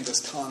understand this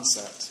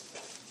concept.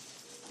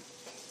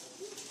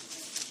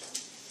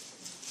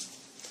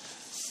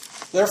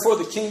 Therefore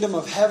the kingdom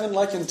of heaven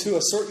like unto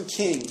a certain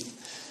king,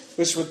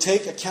 which would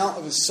take account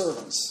of his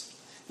servants.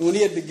 And when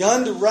he had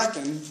begun to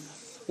reckon,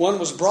 one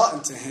was brought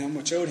unto him,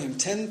 which owed him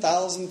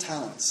 10,000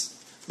 talents.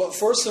 But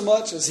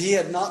forsomuch as he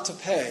had not to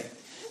pay,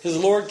 his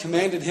Lord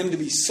commanded him to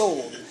be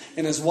sold,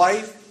 and his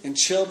wife and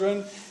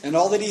children, and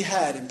all that he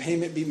had in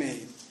payment be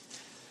made.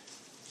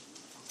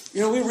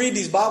 You know, we read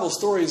these Bible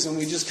stories and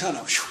we just kind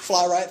of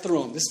fly right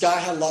through them. This guy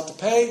had a lot to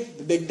pay,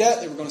 the big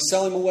debt, they were going to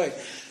sell him away.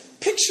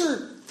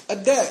 Picture a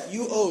debt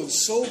you owed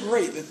so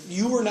great that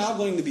you were now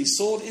going to be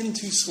sold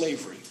into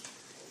slavery.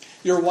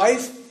 Your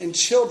wife and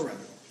children.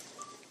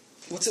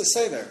 What's it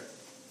say there?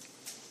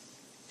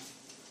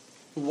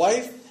 The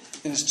wife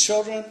and his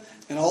children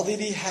and all that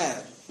he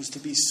had was to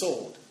be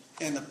sold.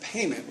 And the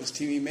payment was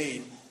to be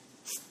made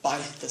by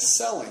the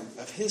selling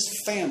of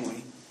his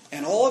family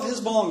and all of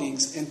his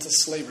belongings into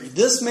slavery.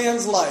 This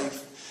man's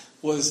life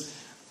was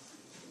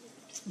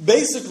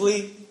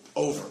basically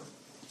over.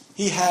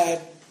 He had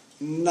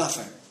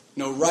nothing.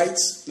 No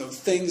rights, no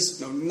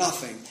things, no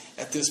nothing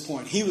at this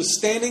point. He was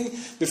standing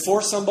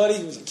before somebody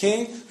who was a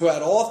king, who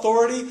had all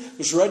authority,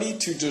 was ready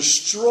to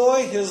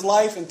destroy his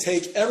life and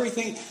take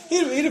everything.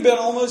 He'd have been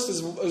almost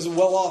as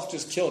well off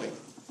just killed him.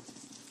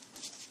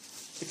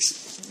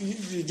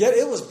 You get it?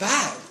 It was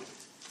bad.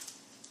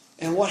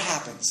 And what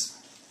happens?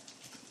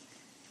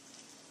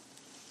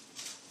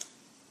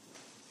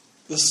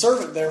 The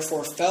servant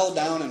therefore fell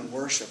down and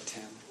worshipped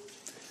him,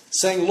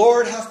 saying,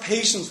 Lord, have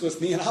patience with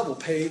me, and I will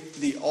pay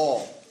thee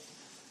all.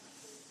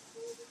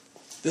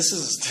 This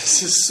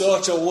is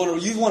such a wonder.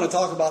 You want to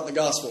talk about the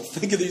gospel.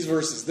 Think of these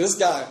verses. This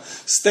guy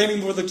standing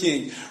before the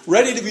king,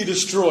 ready to be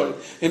destroyed.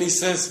 And he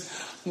says,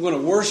 I'm going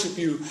to worship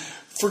you.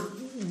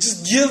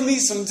 Just give me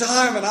some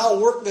time and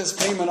I'll work this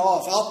payment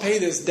off. I'll pay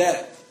this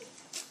debt.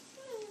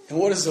 And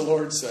what does the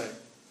Lord say?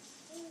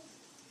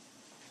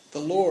 The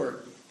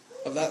Lord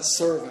of that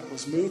servant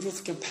was moved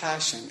with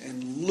compassion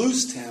and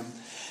loosed him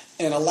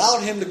and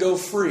allowed him to go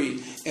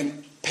free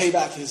and pay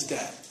back his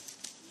debt.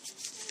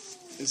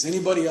 Is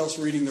anybody else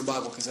reading their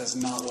Bible? Because that's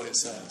not what it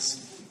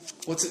says.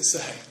 What's it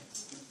say?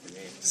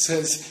 It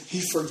says he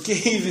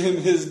forgave him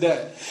his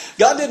debt.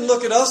 God didn't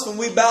look at us when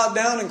we bowed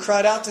down and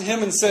cried out to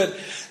him and said,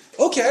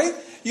 okay,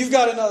 you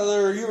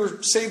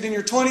were saved in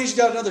your 20s, you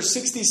got another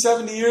 60,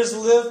 70 years to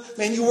live.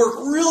 Man, you work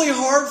really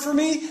hard for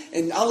me,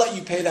 and I'll let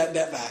you pay that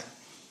debt back.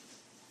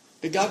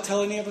 Did God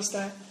tell any of us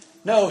that?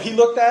 No, he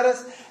looked at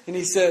us and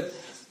he said,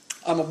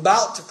 I'm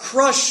about to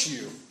crush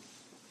you.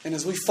 And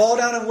as we fall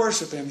down and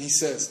worship him, he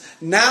says,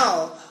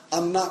 now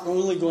I'm not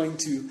only going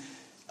to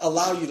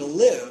allow you to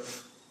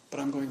live,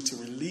 but I'm going to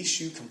release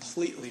you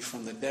completely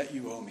from the debt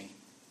you owe me.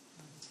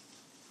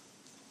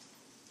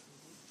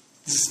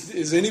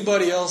 Is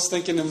anybody else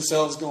thinking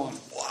themselves going,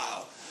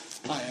 wow,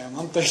 I am.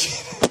 I'm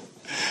thinking,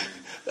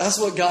 that's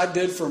what God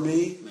did for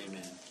me.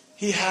 Amen.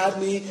 He had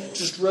me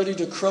just ready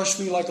to crush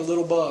me like a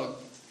little bug.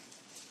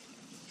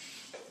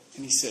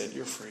 And he said,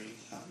 you're free.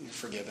 You're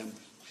forgiven.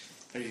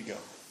 There you go.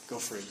 Go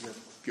free.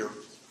 Your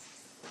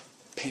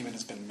payment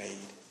has been made.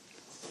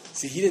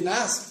 See, he didn't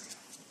ask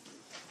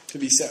to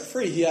be set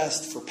free. He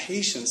asked for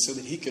patience so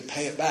that he could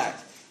pay it back.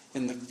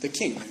 And the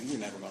king knew, you're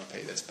never going to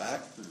pay this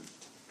back.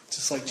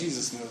 Just like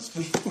Jesus knows,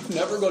 we're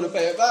never going to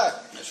pay it back.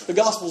 The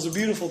gospel's a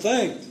beautiful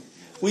thing.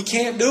 We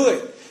can't do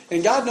it.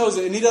 And God knows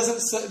it. And he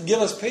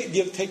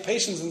doesn't take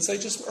patience and say,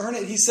 just earn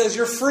it. He says,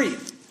 you're free.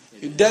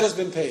 Your debt has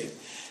been paid.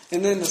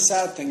 And then the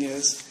sad thing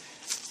is,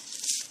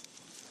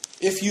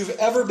 if you've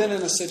ever been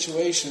in a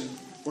situation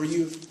where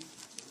you've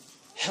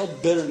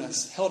held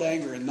bitterness, held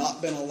anger, and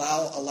not been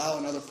allow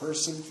another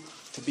person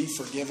to be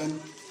forgiven,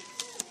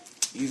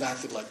 you've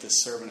acted like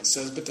this servant. It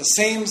says, but the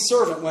same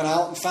servant went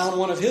out and found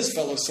one of his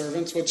fellow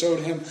servants, which owed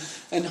him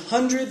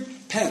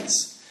 100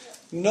 pence.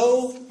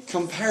 No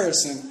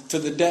comparison to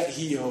the debt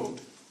he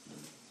owed.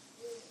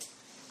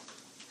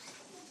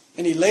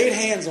 And he laid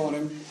hands on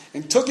him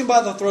and took him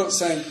by the throat,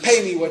 saying,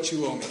 pay me what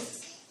you owe me.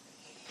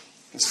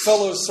 His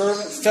fellow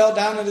servant fell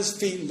down at his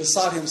feet and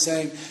besought him,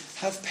 saying,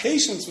 have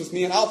patience with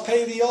me and I'll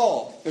pay thee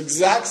all.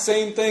 Exact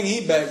same thing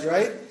he begged,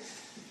 right?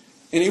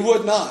 And he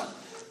would not,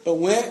 but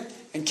went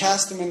and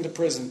cast him into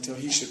prison till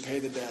he should pay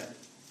the debt.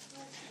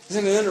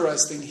 Isn't it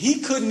interesting? He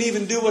couldn't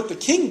even do what the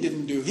king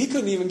didn't do. He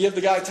couldn't even give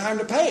the guy time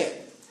to pay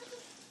it.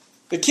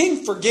 The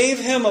king forgave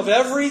him of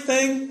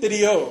everything that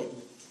he owed.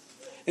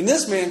 And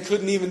this man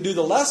couldn't even do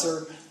the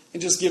lesser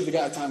and just give the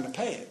guy time to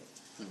pay it.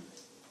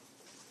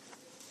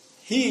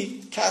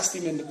 He cast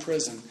him into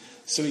prison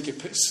till he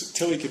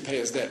could pay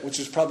his debt, which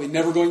is probably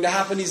never going to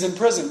happen. He's in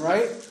prison,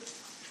 right?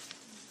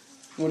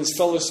 When his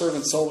fellow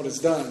servants saw what was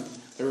done,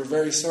 they were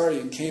very sorry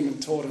and came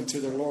and told unto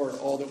their Lord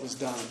all that was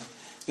done.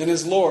 Then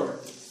his Lord,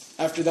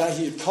 after that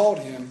he had called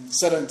him,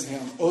 said unto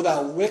him, O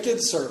thou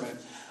wicked servant,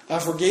 I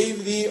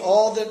forgave thee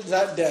all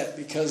that debt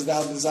because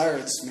thou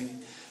desiredst me.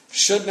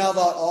 Should now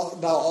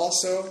thou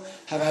also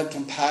have had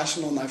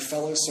compassion on thy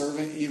fellow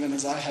servant, even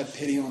as I had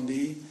pity on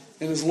thee?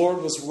 And his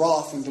Lord was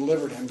wroth and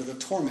delivered him to the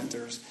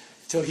tormentors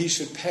till he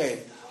should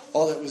pay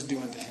all that was due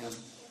unto him.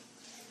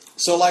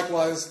 So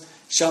likewise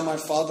shall my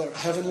Father,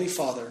 heavenly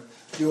Father,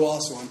 do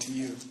also unto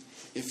you,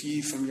 if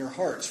ye from your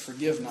hearts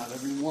forgive not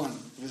every one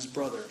of his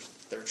brothers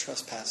their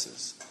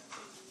trespasses.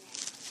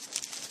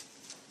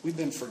 We've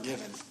been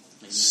forgiven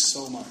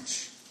so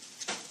much.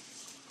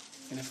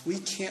 And if we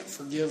can't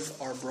forgive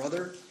our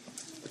brother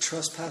a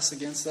trespass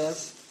against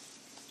us,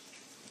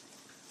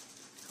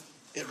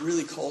 it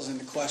really calls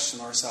into question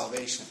our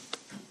salvation.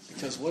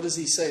 Because what does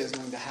he say is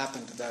going to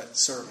happen to that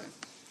servant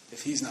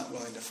if he's not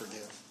willing to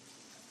forgive?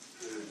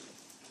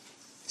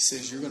 He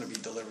says you're going to be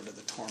delivered to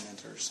the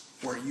tormentors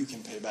where you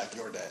can pay back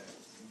your debt.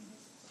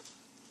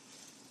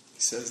 He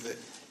says that,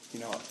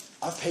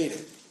 I've paid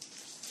it.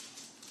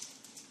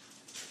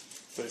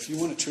 But if you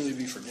want to truly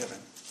be forgiven,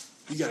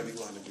 you got to be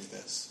willing to do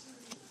this.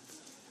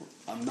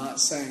 I'm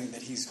not saying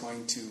that he's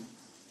going to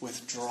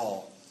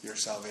withdraw your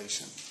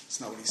salvation.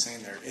 It's not what he's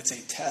saying there. It's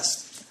a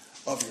test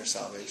of your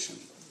salvation.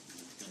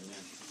 Amen.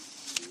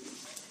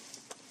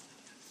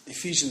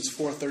 Ephesians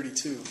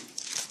 4:32.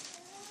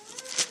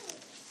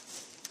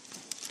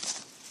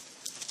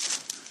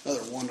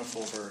 Another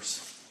wonderful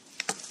verse.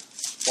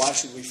 Why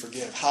should we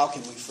forgive? How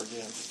can we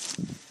forgive?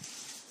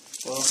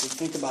 Well, if we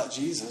think about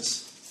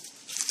Jesus,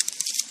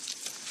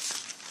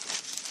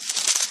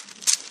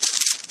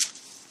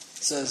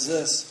 it says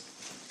this: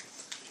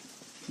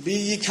 be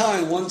ye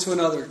kind one to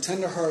another,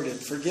 tender-hearted,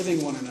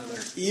 forgiving one another,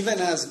 even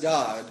as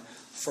God,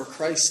 for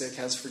Christ's sake,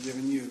 has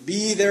forgiven you. Be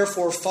ye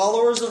therefore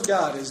followers of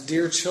God as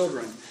dear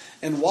children,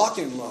 and walk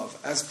in love,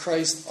 as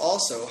Christ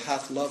also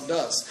hath loved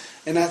us,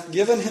 and hath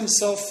given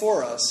himself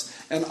for us,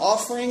 an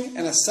offering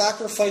and a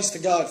sacrifice to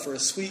God for a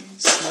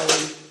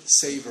sweet-smelling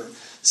savor.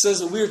 It says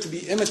that we are to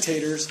be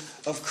imitators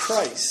of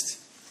Christ.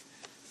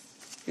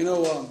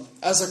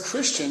 As a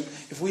Christian,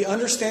 if we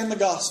understand the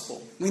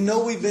gospel, we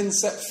know we've been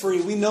set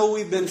free, we know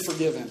we've been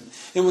forgiven.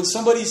 And when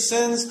somebody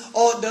sins,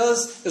 all it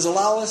does is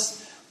allow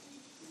us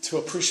to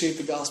appreciate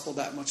the gospel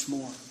that much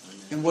more.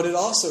 And what it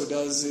also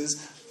does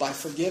is, by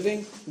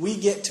forgiving, we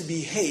get to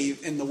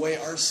behave in the way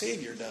our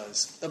Savior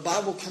does. The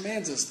Bible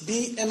commands us,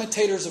 be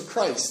imitators of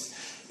Christ.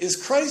 Is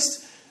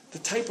Christ the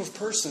type of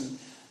person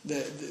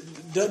that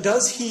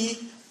does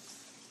he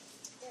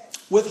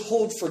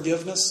withhold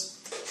forgiveness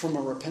from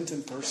a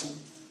repentant person?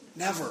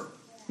 Never.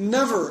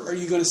 Never are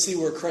you going to see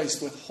where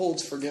Christ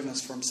withholds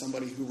forgiveness from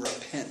somebody who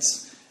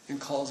repents and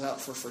calls out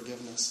for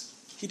forgiveness.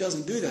 He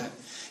doesn't do that.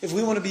 If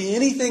we want to be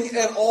anything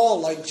at all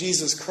like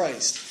Jesus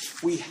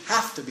Christ, we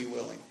have to be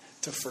willing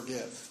to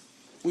forgive.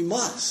 We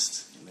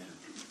must. Amen.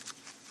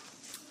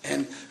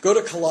 And go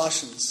to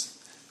Colossians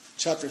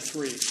chapter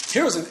 3.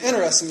 Here was an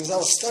interesting, as I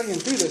was studying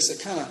through this,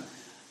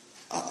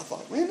 I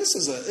thought, man, this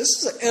is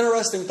an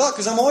interesting thought,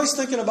 because I'm always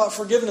thinking about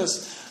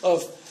forgiveness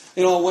of,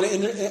 I want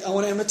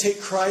to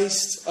imitate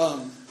Christ.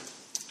 I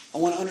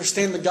want to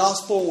understand the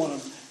gospel. I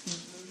want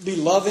to be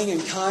loving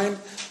and kind.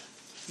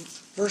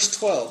 Verse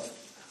 12.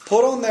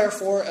 Put on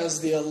therefore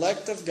as the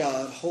elect of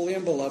God, holy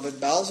and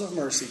beloved, bowels of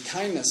mercy,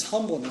 kindness,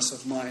 humbleness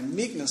of mind,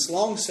 meekness,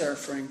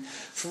 long-suffering,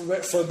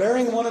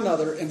 forbearing one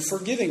another, and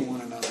forgiving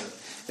one another.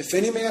 If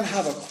any man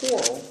have a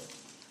quarrel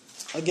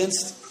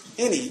against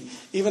any,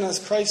 even as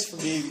Christ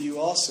forgave you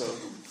also,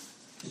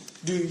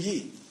 do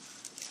ye.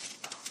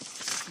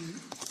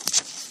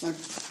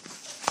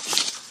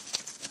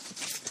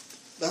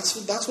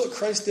 That's what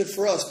Christ did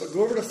for us. But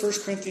go over to 1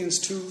 Corinthians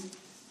 2,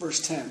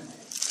 verse 10.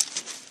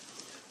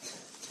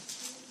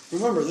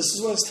 Remember, this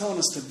is what it's telling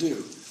us to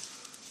do.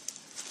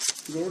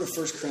 Go over to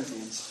 1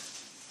 Corinthians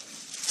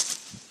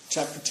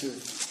chapter 2.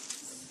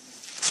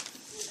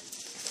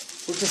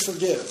 We're to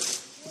forgive.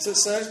 What's it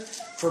say?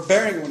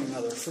 Forbearing one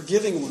another,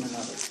 forgiving one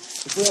another.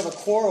 If we have a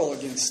quarrel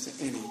against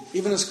any,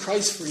 even as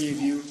Christ forgave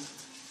you,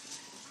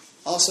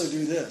 also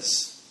do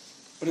this.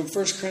 But in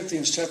 1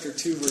 Corinthians chapter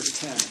 2, verse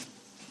 10,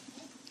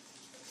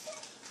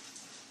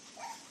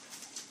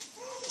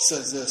 it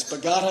says this: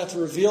 but God hath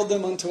revealed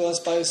them unto us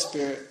by His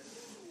Spirit.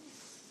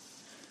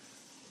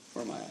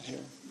 Where am I at here?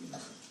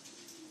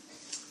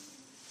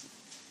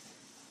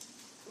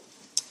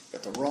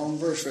 Got the wrong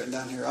verse written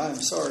down here. I am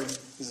sorry.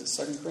 Is it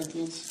 2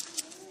 Corinthians?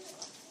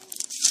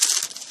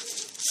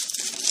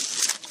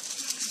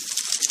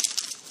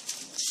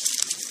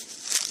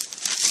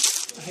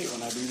 I hate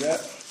when I do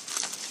that.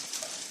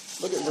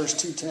 Look at verse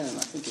 2:10,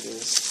 I think it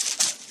is.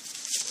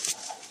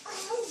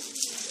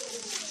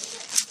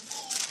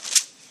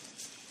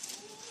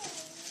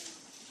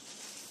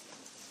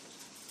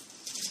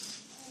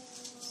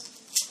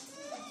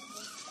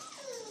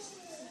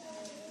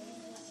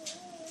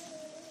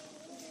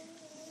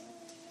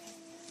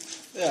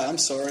 Yeah, I'm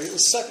sorry. It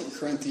was 2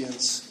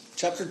 Corinthians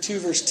chapter 2,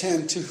 verse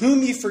 10. To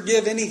whom ye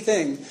forgive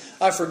anything,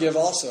 I forgive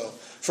also.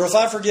 For if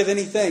I forgive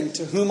anything,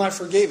 to whom I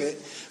forgave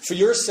it, for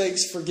your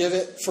sakes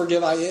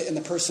forgive I it in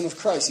the person of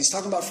Christ. He's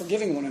talking about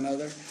forgiving one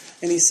another.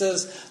 And he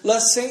says,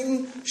 lest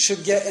Satan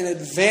should get an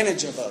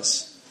advantage of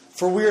us,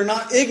 for we are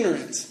not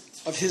ignorant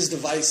of his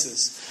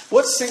devices.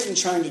 What's Satan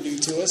trying to do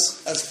to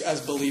us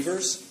as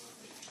believers?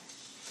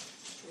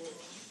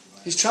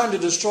 He's trying to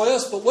destroy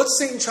us, but what's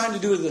Satan trying to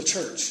do to the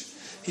church?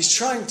 He's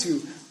trying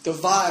to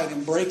divide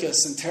and break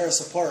us and tear us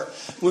apart.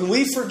 When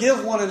we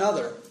forgive one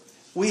another,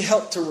 we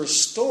help to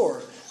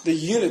restore the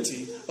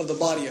unity of the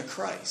body of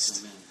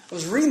Christ. I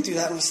was reading through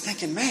that and I was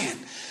thinking, man,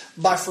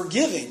 by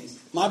forgiving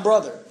my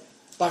brother,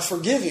 by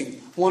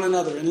forgiving one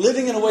another and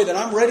living in a way that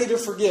I'm ready to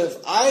forgive,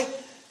 I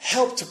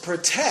help to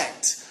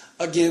protect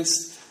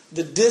against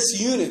the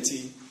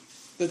disunity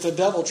that the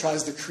devil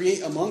tries to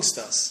create amongst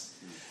us.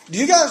 Do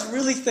you guys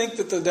really think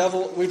that the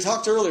devil, we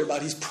talked earlier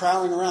about he's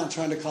prowling around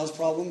trying to cause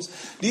problems.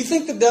 Do you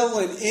think the devil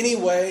in any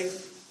way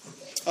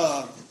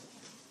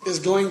is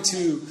going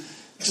to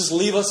just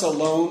leave us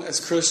alone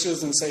as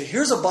Christians and say,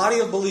 here's a body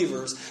of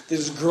believers that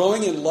is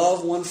growing in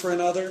love one for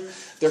another.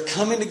 They're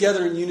coming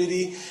together in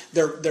unity.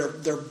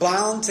 They're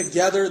bound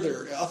together.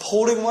 They're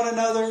upholding one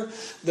another.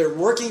 They're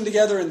working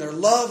together and their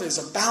love is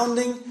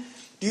abounding.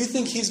 Do you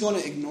think he's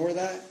going to ignore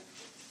that?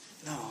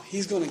 No,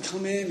 he's going to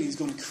come in, he's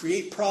going to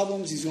create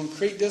problems, he's going to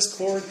create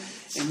discord,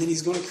 and then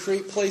he's going to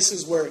create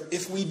places where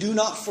if we do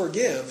not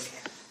forgive,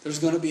 there's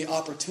going to be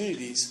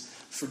opportunities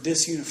for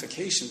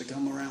disunification to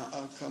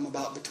come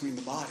about between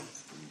the body.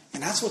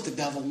 And that's what the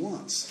devil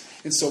wants.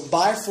 And so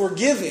by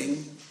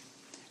forgiving,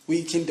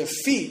 we can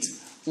defeat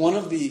one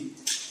of the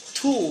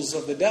tools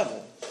of the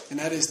devil, and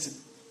that is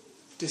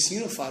to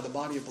disunify the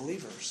body of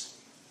believers.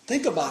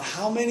 Think about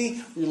how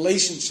many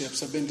relationships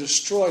have been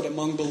destroyed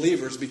among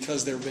believers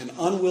because they've been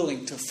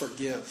unwilling to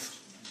forgive.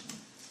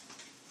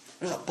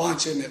 There's a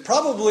bunch, isn't it?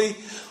 Probably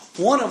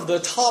one of the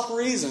top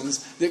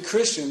reasons that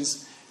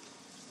Christians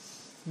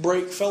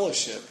break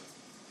fellowship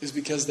is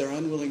because they're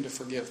unwilling to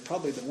forgive.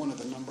 Probably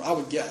I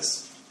would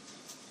guess,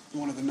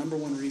 one of the number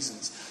one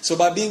reasons. So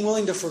by being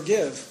willing to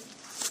forgive,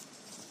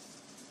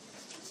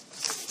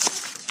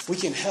 we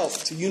can help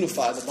to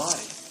unify the body.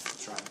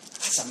 That's right.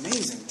 That's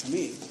amazing to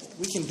me.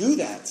 We can do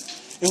that.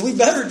 And we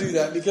better do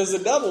that because the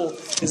devil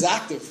is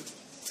active.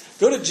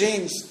 Go to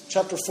James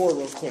chapter 4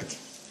 real quick.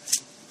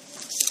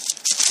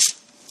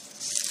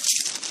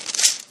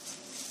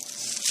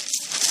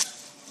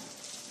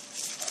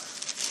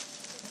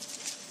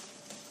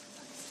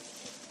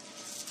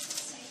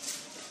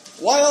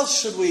 Why else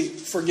should we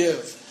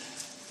forgive?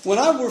 When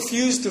I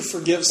refuse to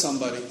forgive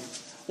somebody,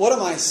 what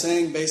am I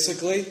saying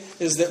basically?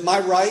 Is that my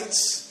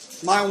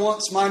rights, my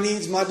wants, my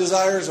needs, my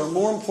desires are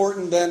more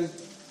important than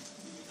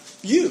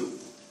you.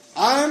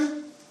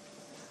 I'm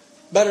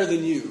better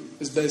than you,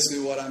 is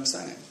basically what I'm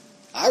saying.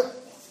 I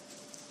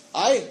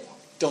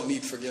don't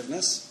need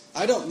forgiveness.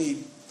 I don't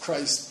need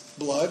Christ's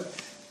blood.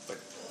 But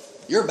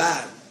you're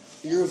bad.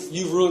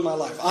 You've ruined my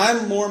life.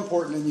 I'm more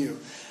important than you.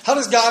 How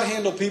does God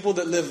handle people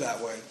that live that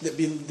way, that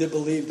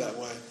believe that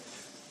way?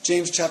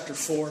 James chapter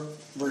 4,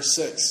 verse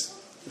 6.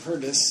 You've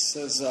heard this.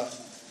 It says,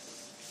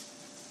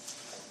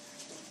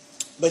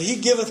 but he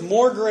giveth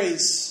more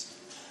grace,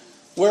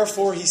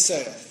 wherefore he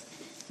saith,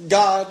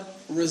 God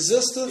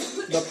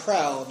resisteth the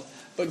proud,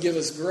 but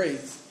giveth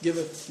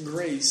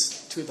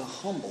grace to the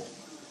humble.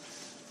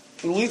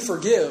 When we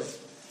forgive,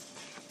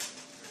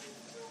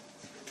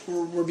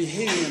 we're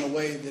behaving in a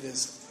way that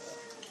is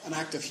an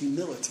act of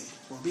humility.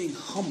 We're being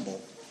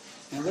humble.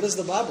 And what does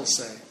the Bible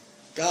say?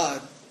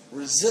 God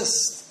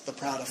resists the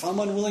proud. If I'm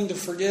unwilling to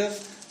forgive,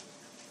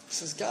 it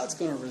says God's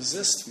going to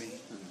resist me.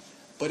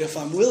 But if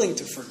I'm willing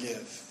to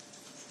forgive,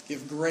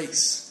 give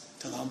grace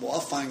to the humble, I'll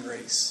find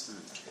grace.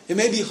 It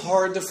may be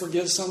hard to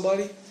forgive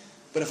somebody,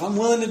 but if I'm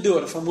willing to do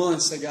it, if I'm willing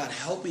to say, God,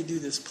 help me do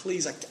this,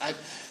 please.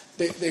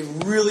 They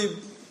really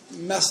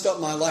messed up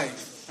my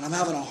life, and I'm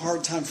having a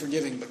hard time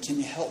forgiving, but can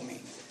you help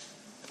me?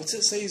 What's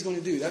it say he's going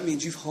to do? That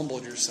means you've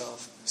humbled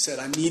yourself. You said,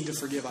 I need to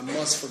forgive, I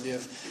must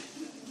forgive,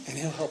 and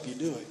he'll help you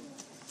do it.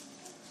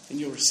 And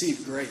you'll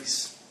receive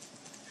grace.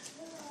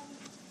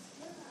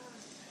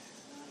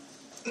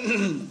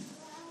 I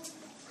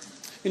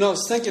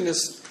was thinking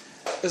this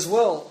as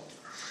well.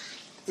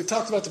 We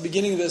talked about the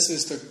beginning of this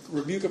is to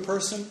rebuke a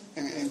person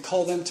and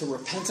call them to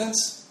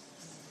repentance.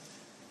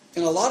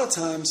 And a lot of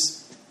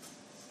times,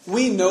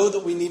 we know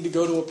that we need to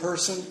go to a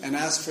person and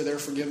ask for their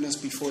forgiveness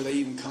before they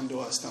even come to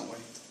us, don't we?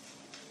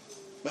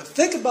 But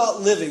think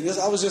about living.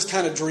 I was just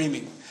kind of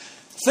dreaming.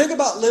 Think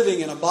about living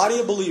in a body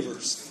of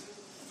believers.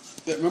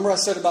 Remember I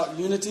said about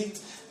unity?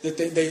 That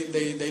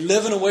they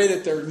live in a way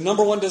that their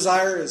number one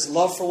desire is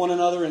love for one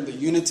another and the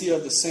unity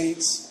of the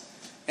saints.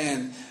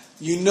 And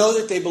you know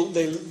that they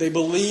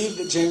believe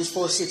that James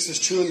 4:6 is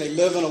true, and they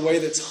live in a way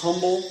that's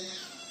humble.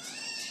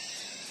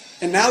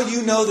 And now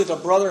you know that a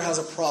brother has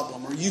a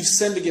problem, or you've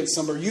sinned against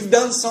somebody, you've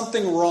done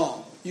something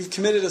wrong, you've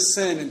committed a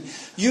sin, and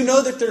you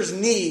know that there's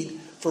need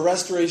for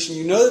restoration.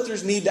 You know that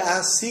there's need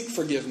to seek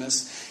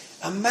forgiveness.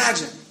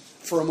 Imagine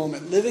for a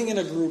moment living in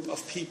a group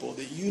of people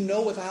that you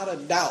know without a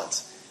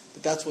doubt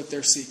that that's what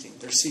they're seeking.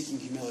 They're seeking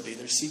humility.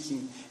 They're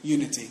seeking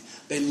unity.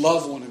 They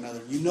love one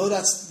another. You know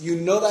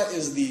that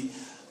is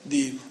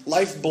the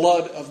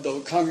lifeblood of the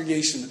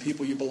congregation, the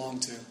people you belong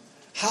to.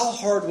 How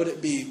hard would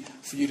it be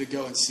for you to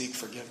go and seek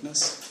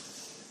forgiveness?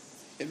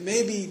 It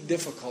may be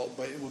difficult,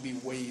 but it will be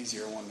way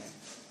easier one day.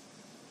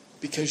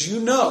 Because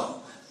you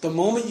know, the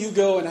moment you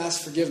go and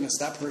ask forgiveness,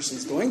 that person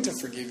is going to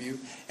forgive you,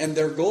 and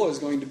their goal is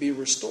going to be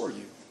restore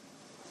you.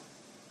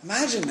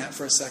 Imagine that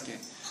for a second.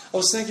 I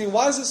was thinking,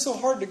 why is it so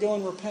hard to go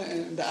and repent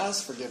and to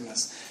ask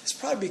forgiveness? It's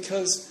probably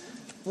because,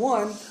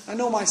 one, I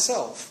know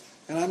myself.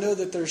 And I know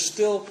that there's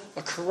still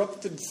a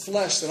corrupted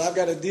flesh that I've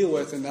got to deal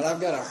with and that I've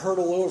got to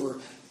hurdle over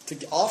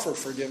to offer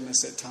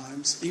forgiveness at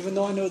times. Even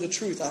though I know the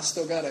truth, I've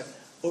still got to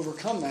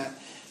overcome that.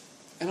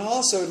 And I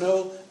also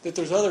know that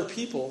there's other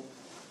people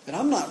that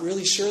I'm not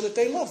really sure that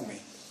they love me.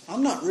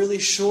 I'm not really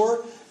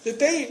sure that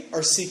they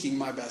are seeking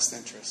my best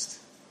interest.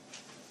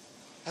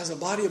 As a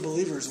body of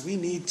believers, we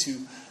need to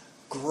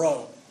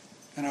grow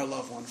in our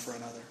love one for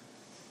another.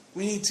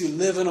 We need to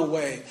live in a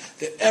way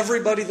that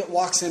everybody that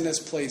walks in this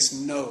place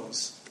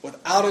knows,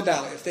 without a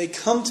doubt, if they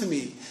come to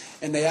me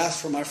and they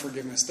ask for my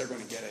forgiveness, they're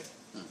going to get it.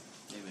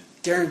 Amen.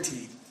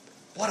 Guaranteed.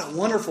 What a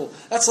wonderful,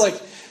 that's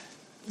like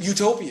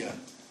utopia.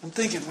 I'm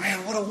thinking,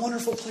 man, what a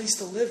wonderful place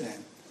to live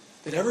in.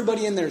 That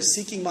everybody in there is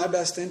seeking my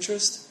best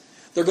interest.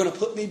 They're going to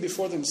put me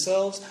before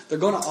themselves. They're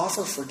going to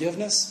offer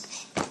forgiveness.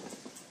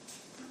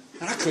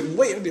 And I couldn't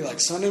wait. It would be like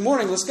Sunday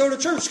morning, let's go to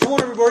church. Come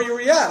on, everybody,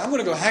 where you at? I'm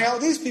going to go hang out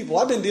with these people.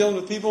 I've been dealing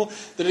with people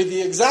that are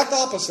the exact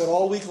opposite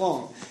all week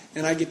long.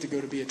 And I get to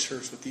go to be at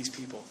church with these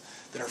people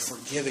that are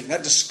forgiving.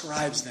 That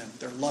describes them.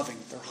 They're loving.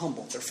 They're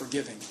humble. They're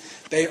forgiving.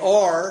 They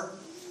are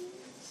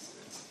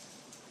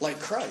like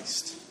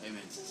Christ.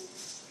 Amen.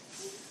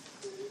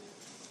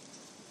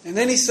 And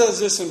then he says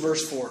this in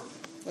verse 4.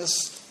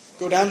 Let's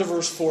go down to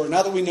verse 4.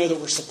 Now that we know that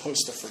we're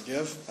supposed to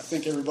forgive, I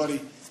think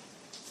everybody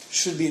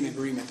should be in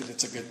agreement that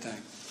it's a good thing.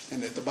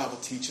 And that the Bible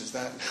teaches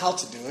that. And how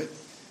to do it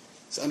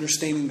is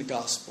understanding the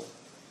gospel.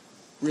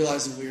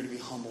 Realizing we are to be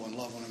humble and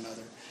love one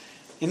another.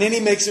 And then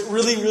he makes it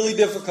really, really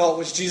difficult,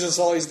 which Jesus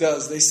always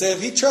does. They say,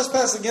 if he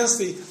trespass against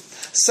thee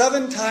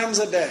 7 times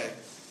a day,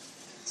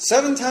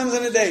 7 times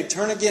in a day,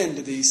 turn again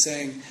to thee,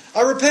 saying,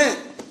 I repent.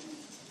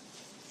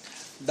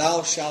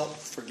 Thou shalt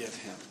forgive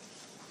him.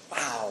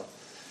 Wow.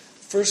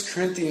 1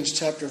 Corinthians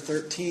chapter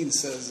 13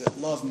 says that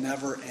love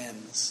never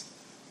ends.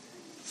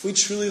 If we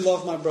truly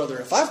love my brother,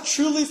 if I've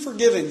truly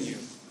forgiven you,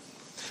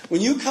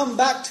 when you come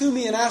back to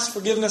me and ask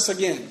forgiveness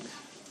again,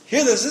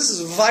 hear this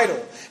is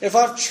vital. If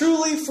I've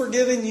truly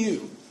forgiven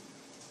you,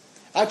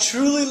 I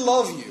truly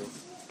love you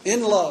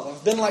in love,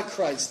 I've been like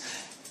Christ,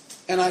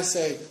 and I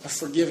say, I've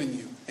forgiven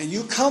you, and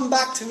you come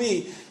back to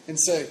me and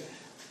say,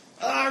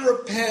 I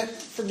repent,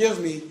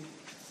 forgive me,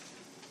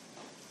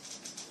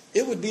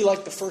 it would be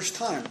like the first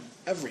time,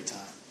 every time.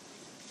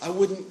 I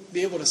wouldn't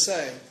be able to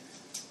say,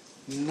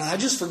 I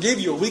just forgave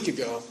you a week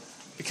ago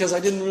because I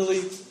didn't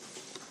really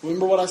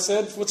remember what I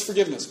said. What's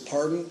forgiveness?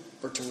 Pardon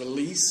or to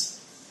release?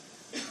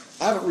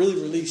 I haven't really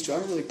released you. I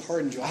haven't really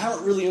pardoned you. I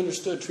haven't really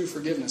understood true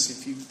forgiveness.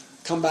 If you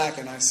come back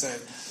and I say,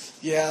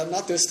 yeah,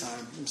 not this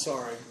time. I'm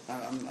sorry.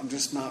 I'm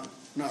just not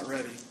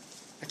ready.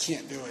 I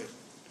can't do it.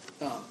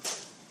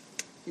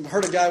 I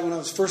heard a guy when I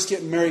was first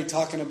getting married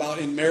talking about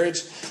in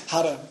marriage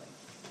how to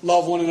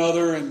love one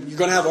another, and you're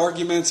going to have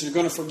arguments and you're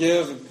going to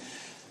forgive. And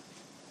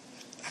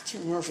I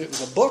can't remember if it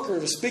was a book or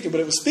it was speaking, but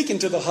it was speaking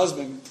to the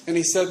husband. And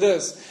he said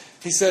this.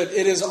 He said,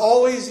 it is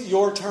always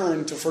your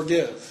turn to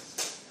forgive.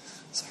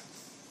 It's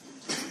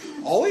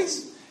like,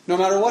 always? No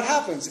matter what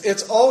happens,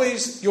 it's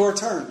always your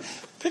turn.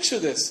 Picture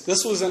this.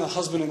 This was in a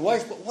husband and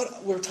wife, but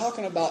what we're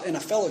talking about in a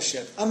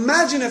fellowship.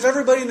 Imagine if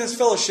everybody in this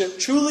fellowship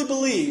truly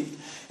believed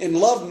in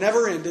love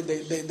never ended.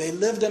 They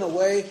lived in a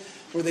way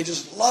where they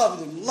just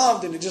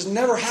loved, and it just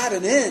never had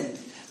an end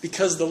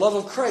because the love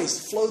of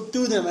Christ flowed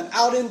through them and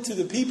out into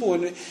the people,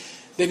 and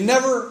they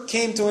never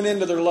came to an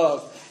end of their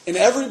love. And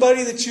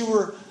everybody that you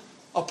were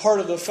a part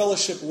of the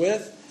fellowship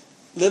with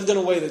lived in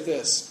a way that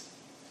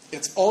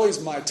it's always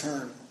my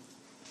turn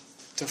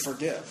to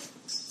forgive.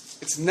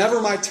 It's never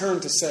my turn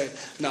to say,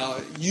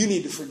 no, you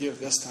need to forgive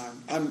this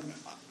time.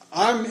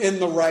 I'm in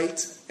the right,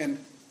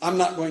 and I'm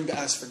not going to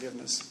ask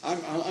forgiveness.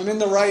 I'm in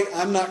the right,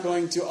 I'm not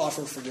going to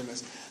offer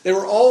forgiveness. They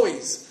were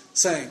always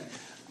saying,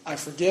 I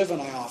forgive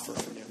and I offer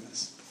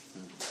forgiveness.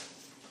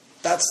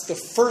 That's the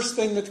first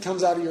thing that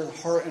comes out of your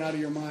heart and out of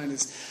your mind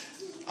is,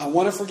 I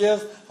want to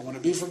forgive, I want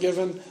to be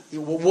forgiven.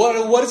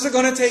 What is it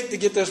going to take to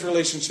get this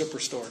relationship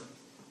restored?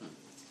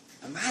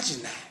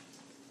 Imagine that.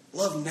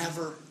 Love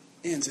never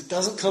ends. It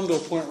doesn't come to a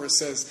point where it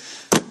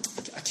says,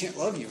 I can't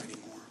love you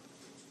anymore.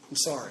 I'm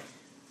sorry.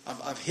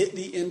 I've hit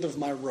the end of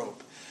my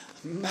rope.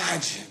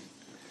 Imagine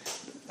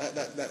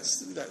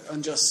that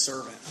unjust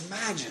servant.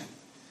 Imagine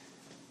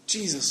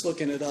Jesus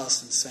looking at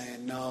us and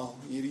saying, no,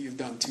 you've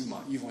done too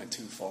much. You went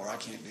too far. I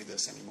can't do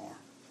this anymore.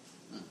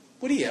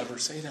 Would he ever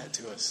say that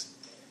to us?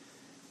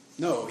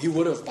 No, he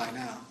would have by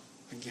now.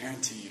 I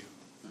guarantee you.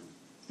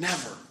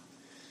 Never.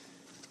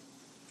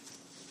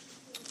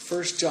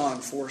 1 John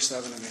 4,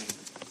 7 and 8.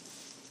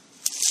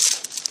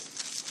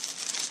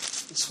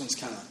 This one's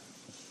kind of...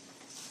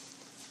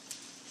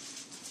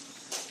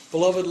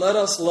 Beloved, let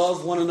us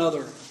love one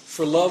another,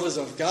 for love is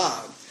of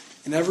God.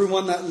 And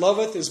everyone that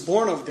loveth is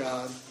born of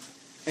God,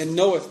 and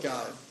knoweth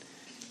God.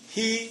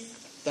 He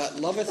that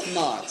loveth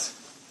not,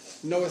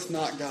 knoweth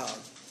not God,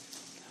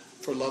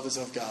 for love is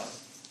of God.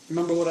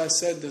 Remember what I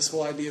said, this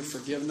whole idea of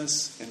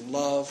forgiveness and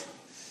love,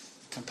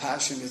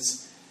 compassion,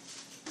 it's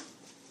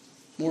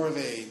more of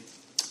a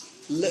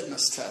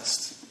litmus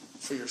test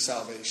for your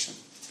salvation.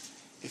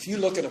 If you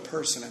look at a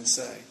person and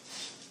say,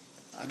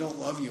 I don't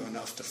love you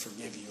enough to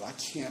forgive you. I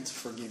can't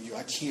forgive you.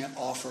 I can't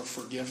offer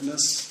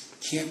forgiveness.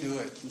 Can't do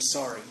it. I'm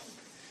sorry.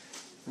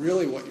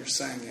 Really what you're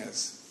saying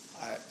is,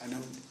 I know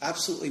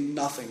absolutely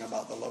nothing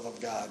about the love of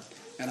God,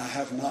 and I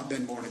have not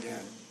been born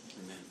again.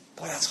 Amen.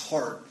 Boy, that's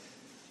hard.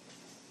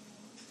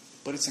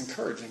 But it's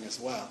encouraging as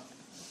well,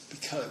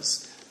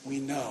 because we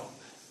know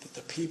that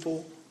the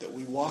people that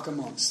we walk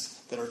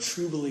amongst that are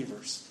true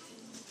believers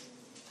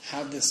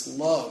have this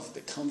love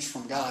that comes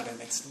from God, and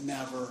it's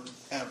never,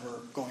 ever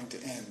going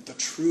to end. The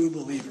true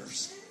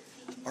believers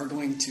are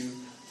going to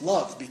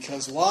love,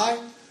 because why?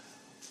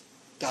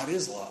 God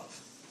is love.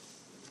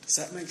 Does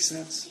that make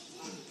sense?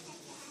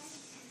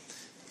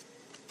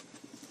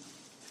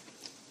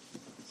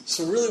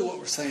 So really what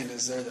we're saying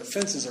is that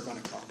offenses are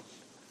going to come.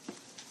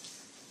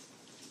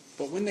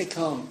 But when they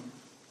come,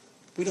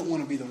 we don't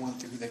want to be the one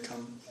through who they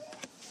come.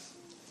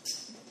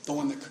 The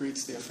one that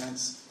creates the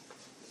offense.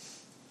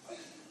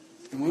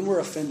 And when we're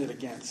offended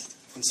against,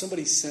 when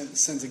somebody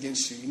sins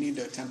against you, you need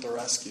to attempt a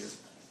rescue.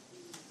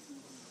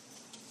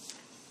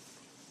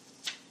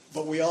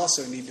 But we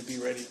also need to be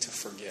ready to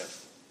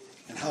forgive.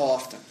 And how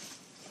often?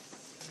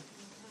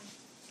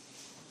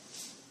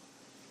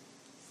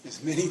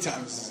 As many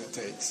times as it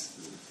takes.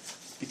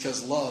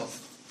 Because love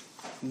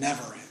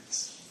never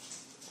ends.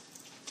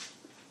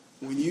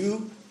 When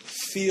you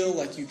feel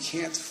like you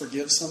can't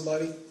forgive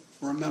somebody,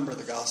 remember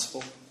the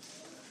gospel.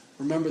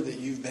 Remember that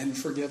you've been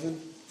forgiven.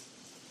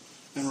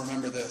 And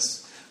remember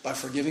this. By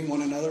forgiving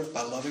one another,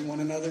 by loving one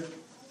another,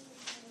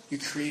 you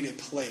create a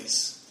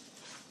place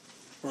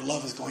where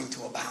love is going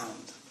to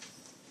abound.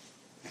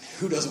 And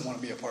who doesn't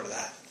want to be a part of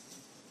that?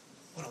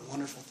 What a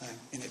wonderful thing.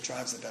 And it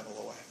drives the devil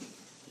away.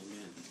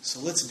 Amen. So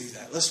let's do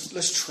that.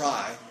 Let's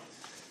try.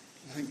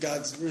 I think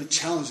God's really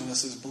challenging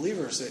us as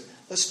believers that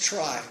let's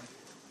try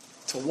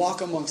to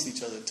walk amongst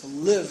each other, to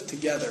live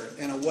together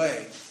in a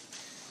way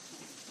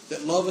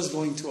that love is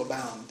going to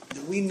abound.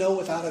 That we know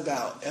without a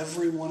doubt,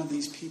 every one of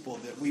these people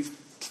that we've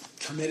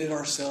committed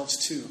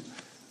ourselves to,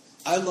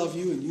 I love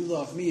you and you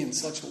love me in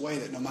such a way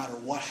that no matter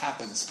what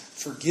happens,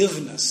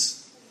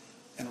 forgiveness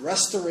and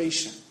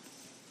restoration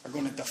are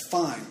going to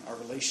define our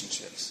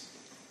relationships.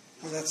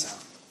 How does that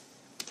sound?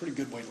 Pretty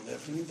good way to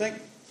live, don't you think?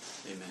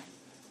 Amen.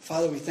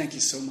 Father, we thank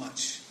you so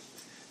much.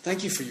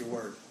 Thank you for your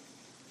word.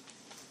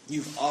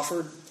 You've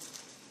offered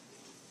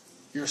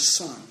your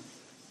Son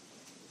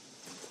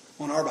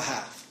on our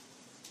behalf.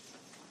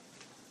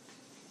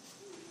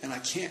 And I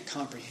can't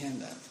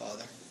comprehend that,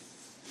 Father.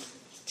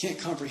 Can't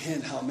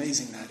comprehend how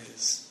amazing that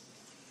is.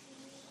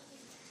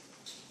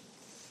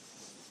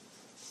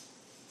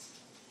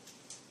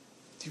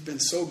 You've been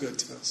so good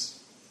to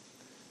us.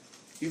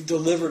 You've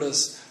delivered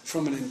us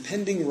from an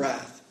impending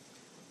wrath.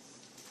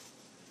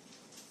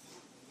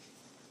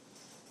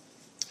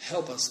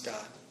 Help us,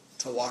 God,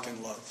 to walk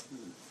in love.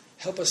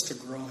 Help us to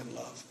grow in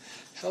love.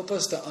 Help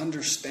us to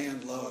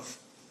understand love.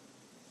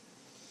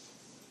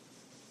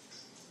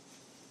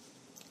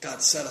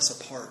 God, set us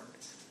apart.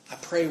 I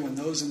pray when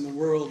those in the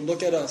world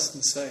look at us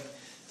and say,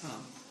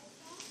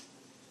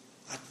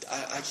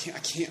 I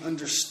can't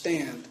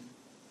understand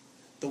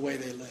the way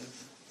they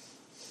live.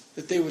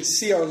 That they would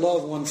see our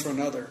love one for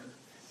another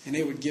and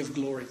they would give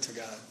glory to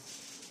God.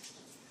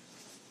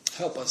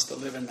 Help us to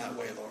live in that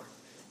way, Lord.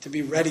 To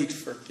be ready to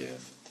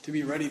forgive. To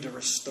be ready to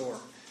restore.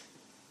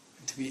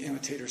 And to be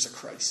imitators of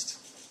Christ.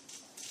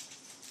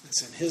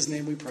 It's in His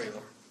name we pray,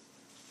 Lord.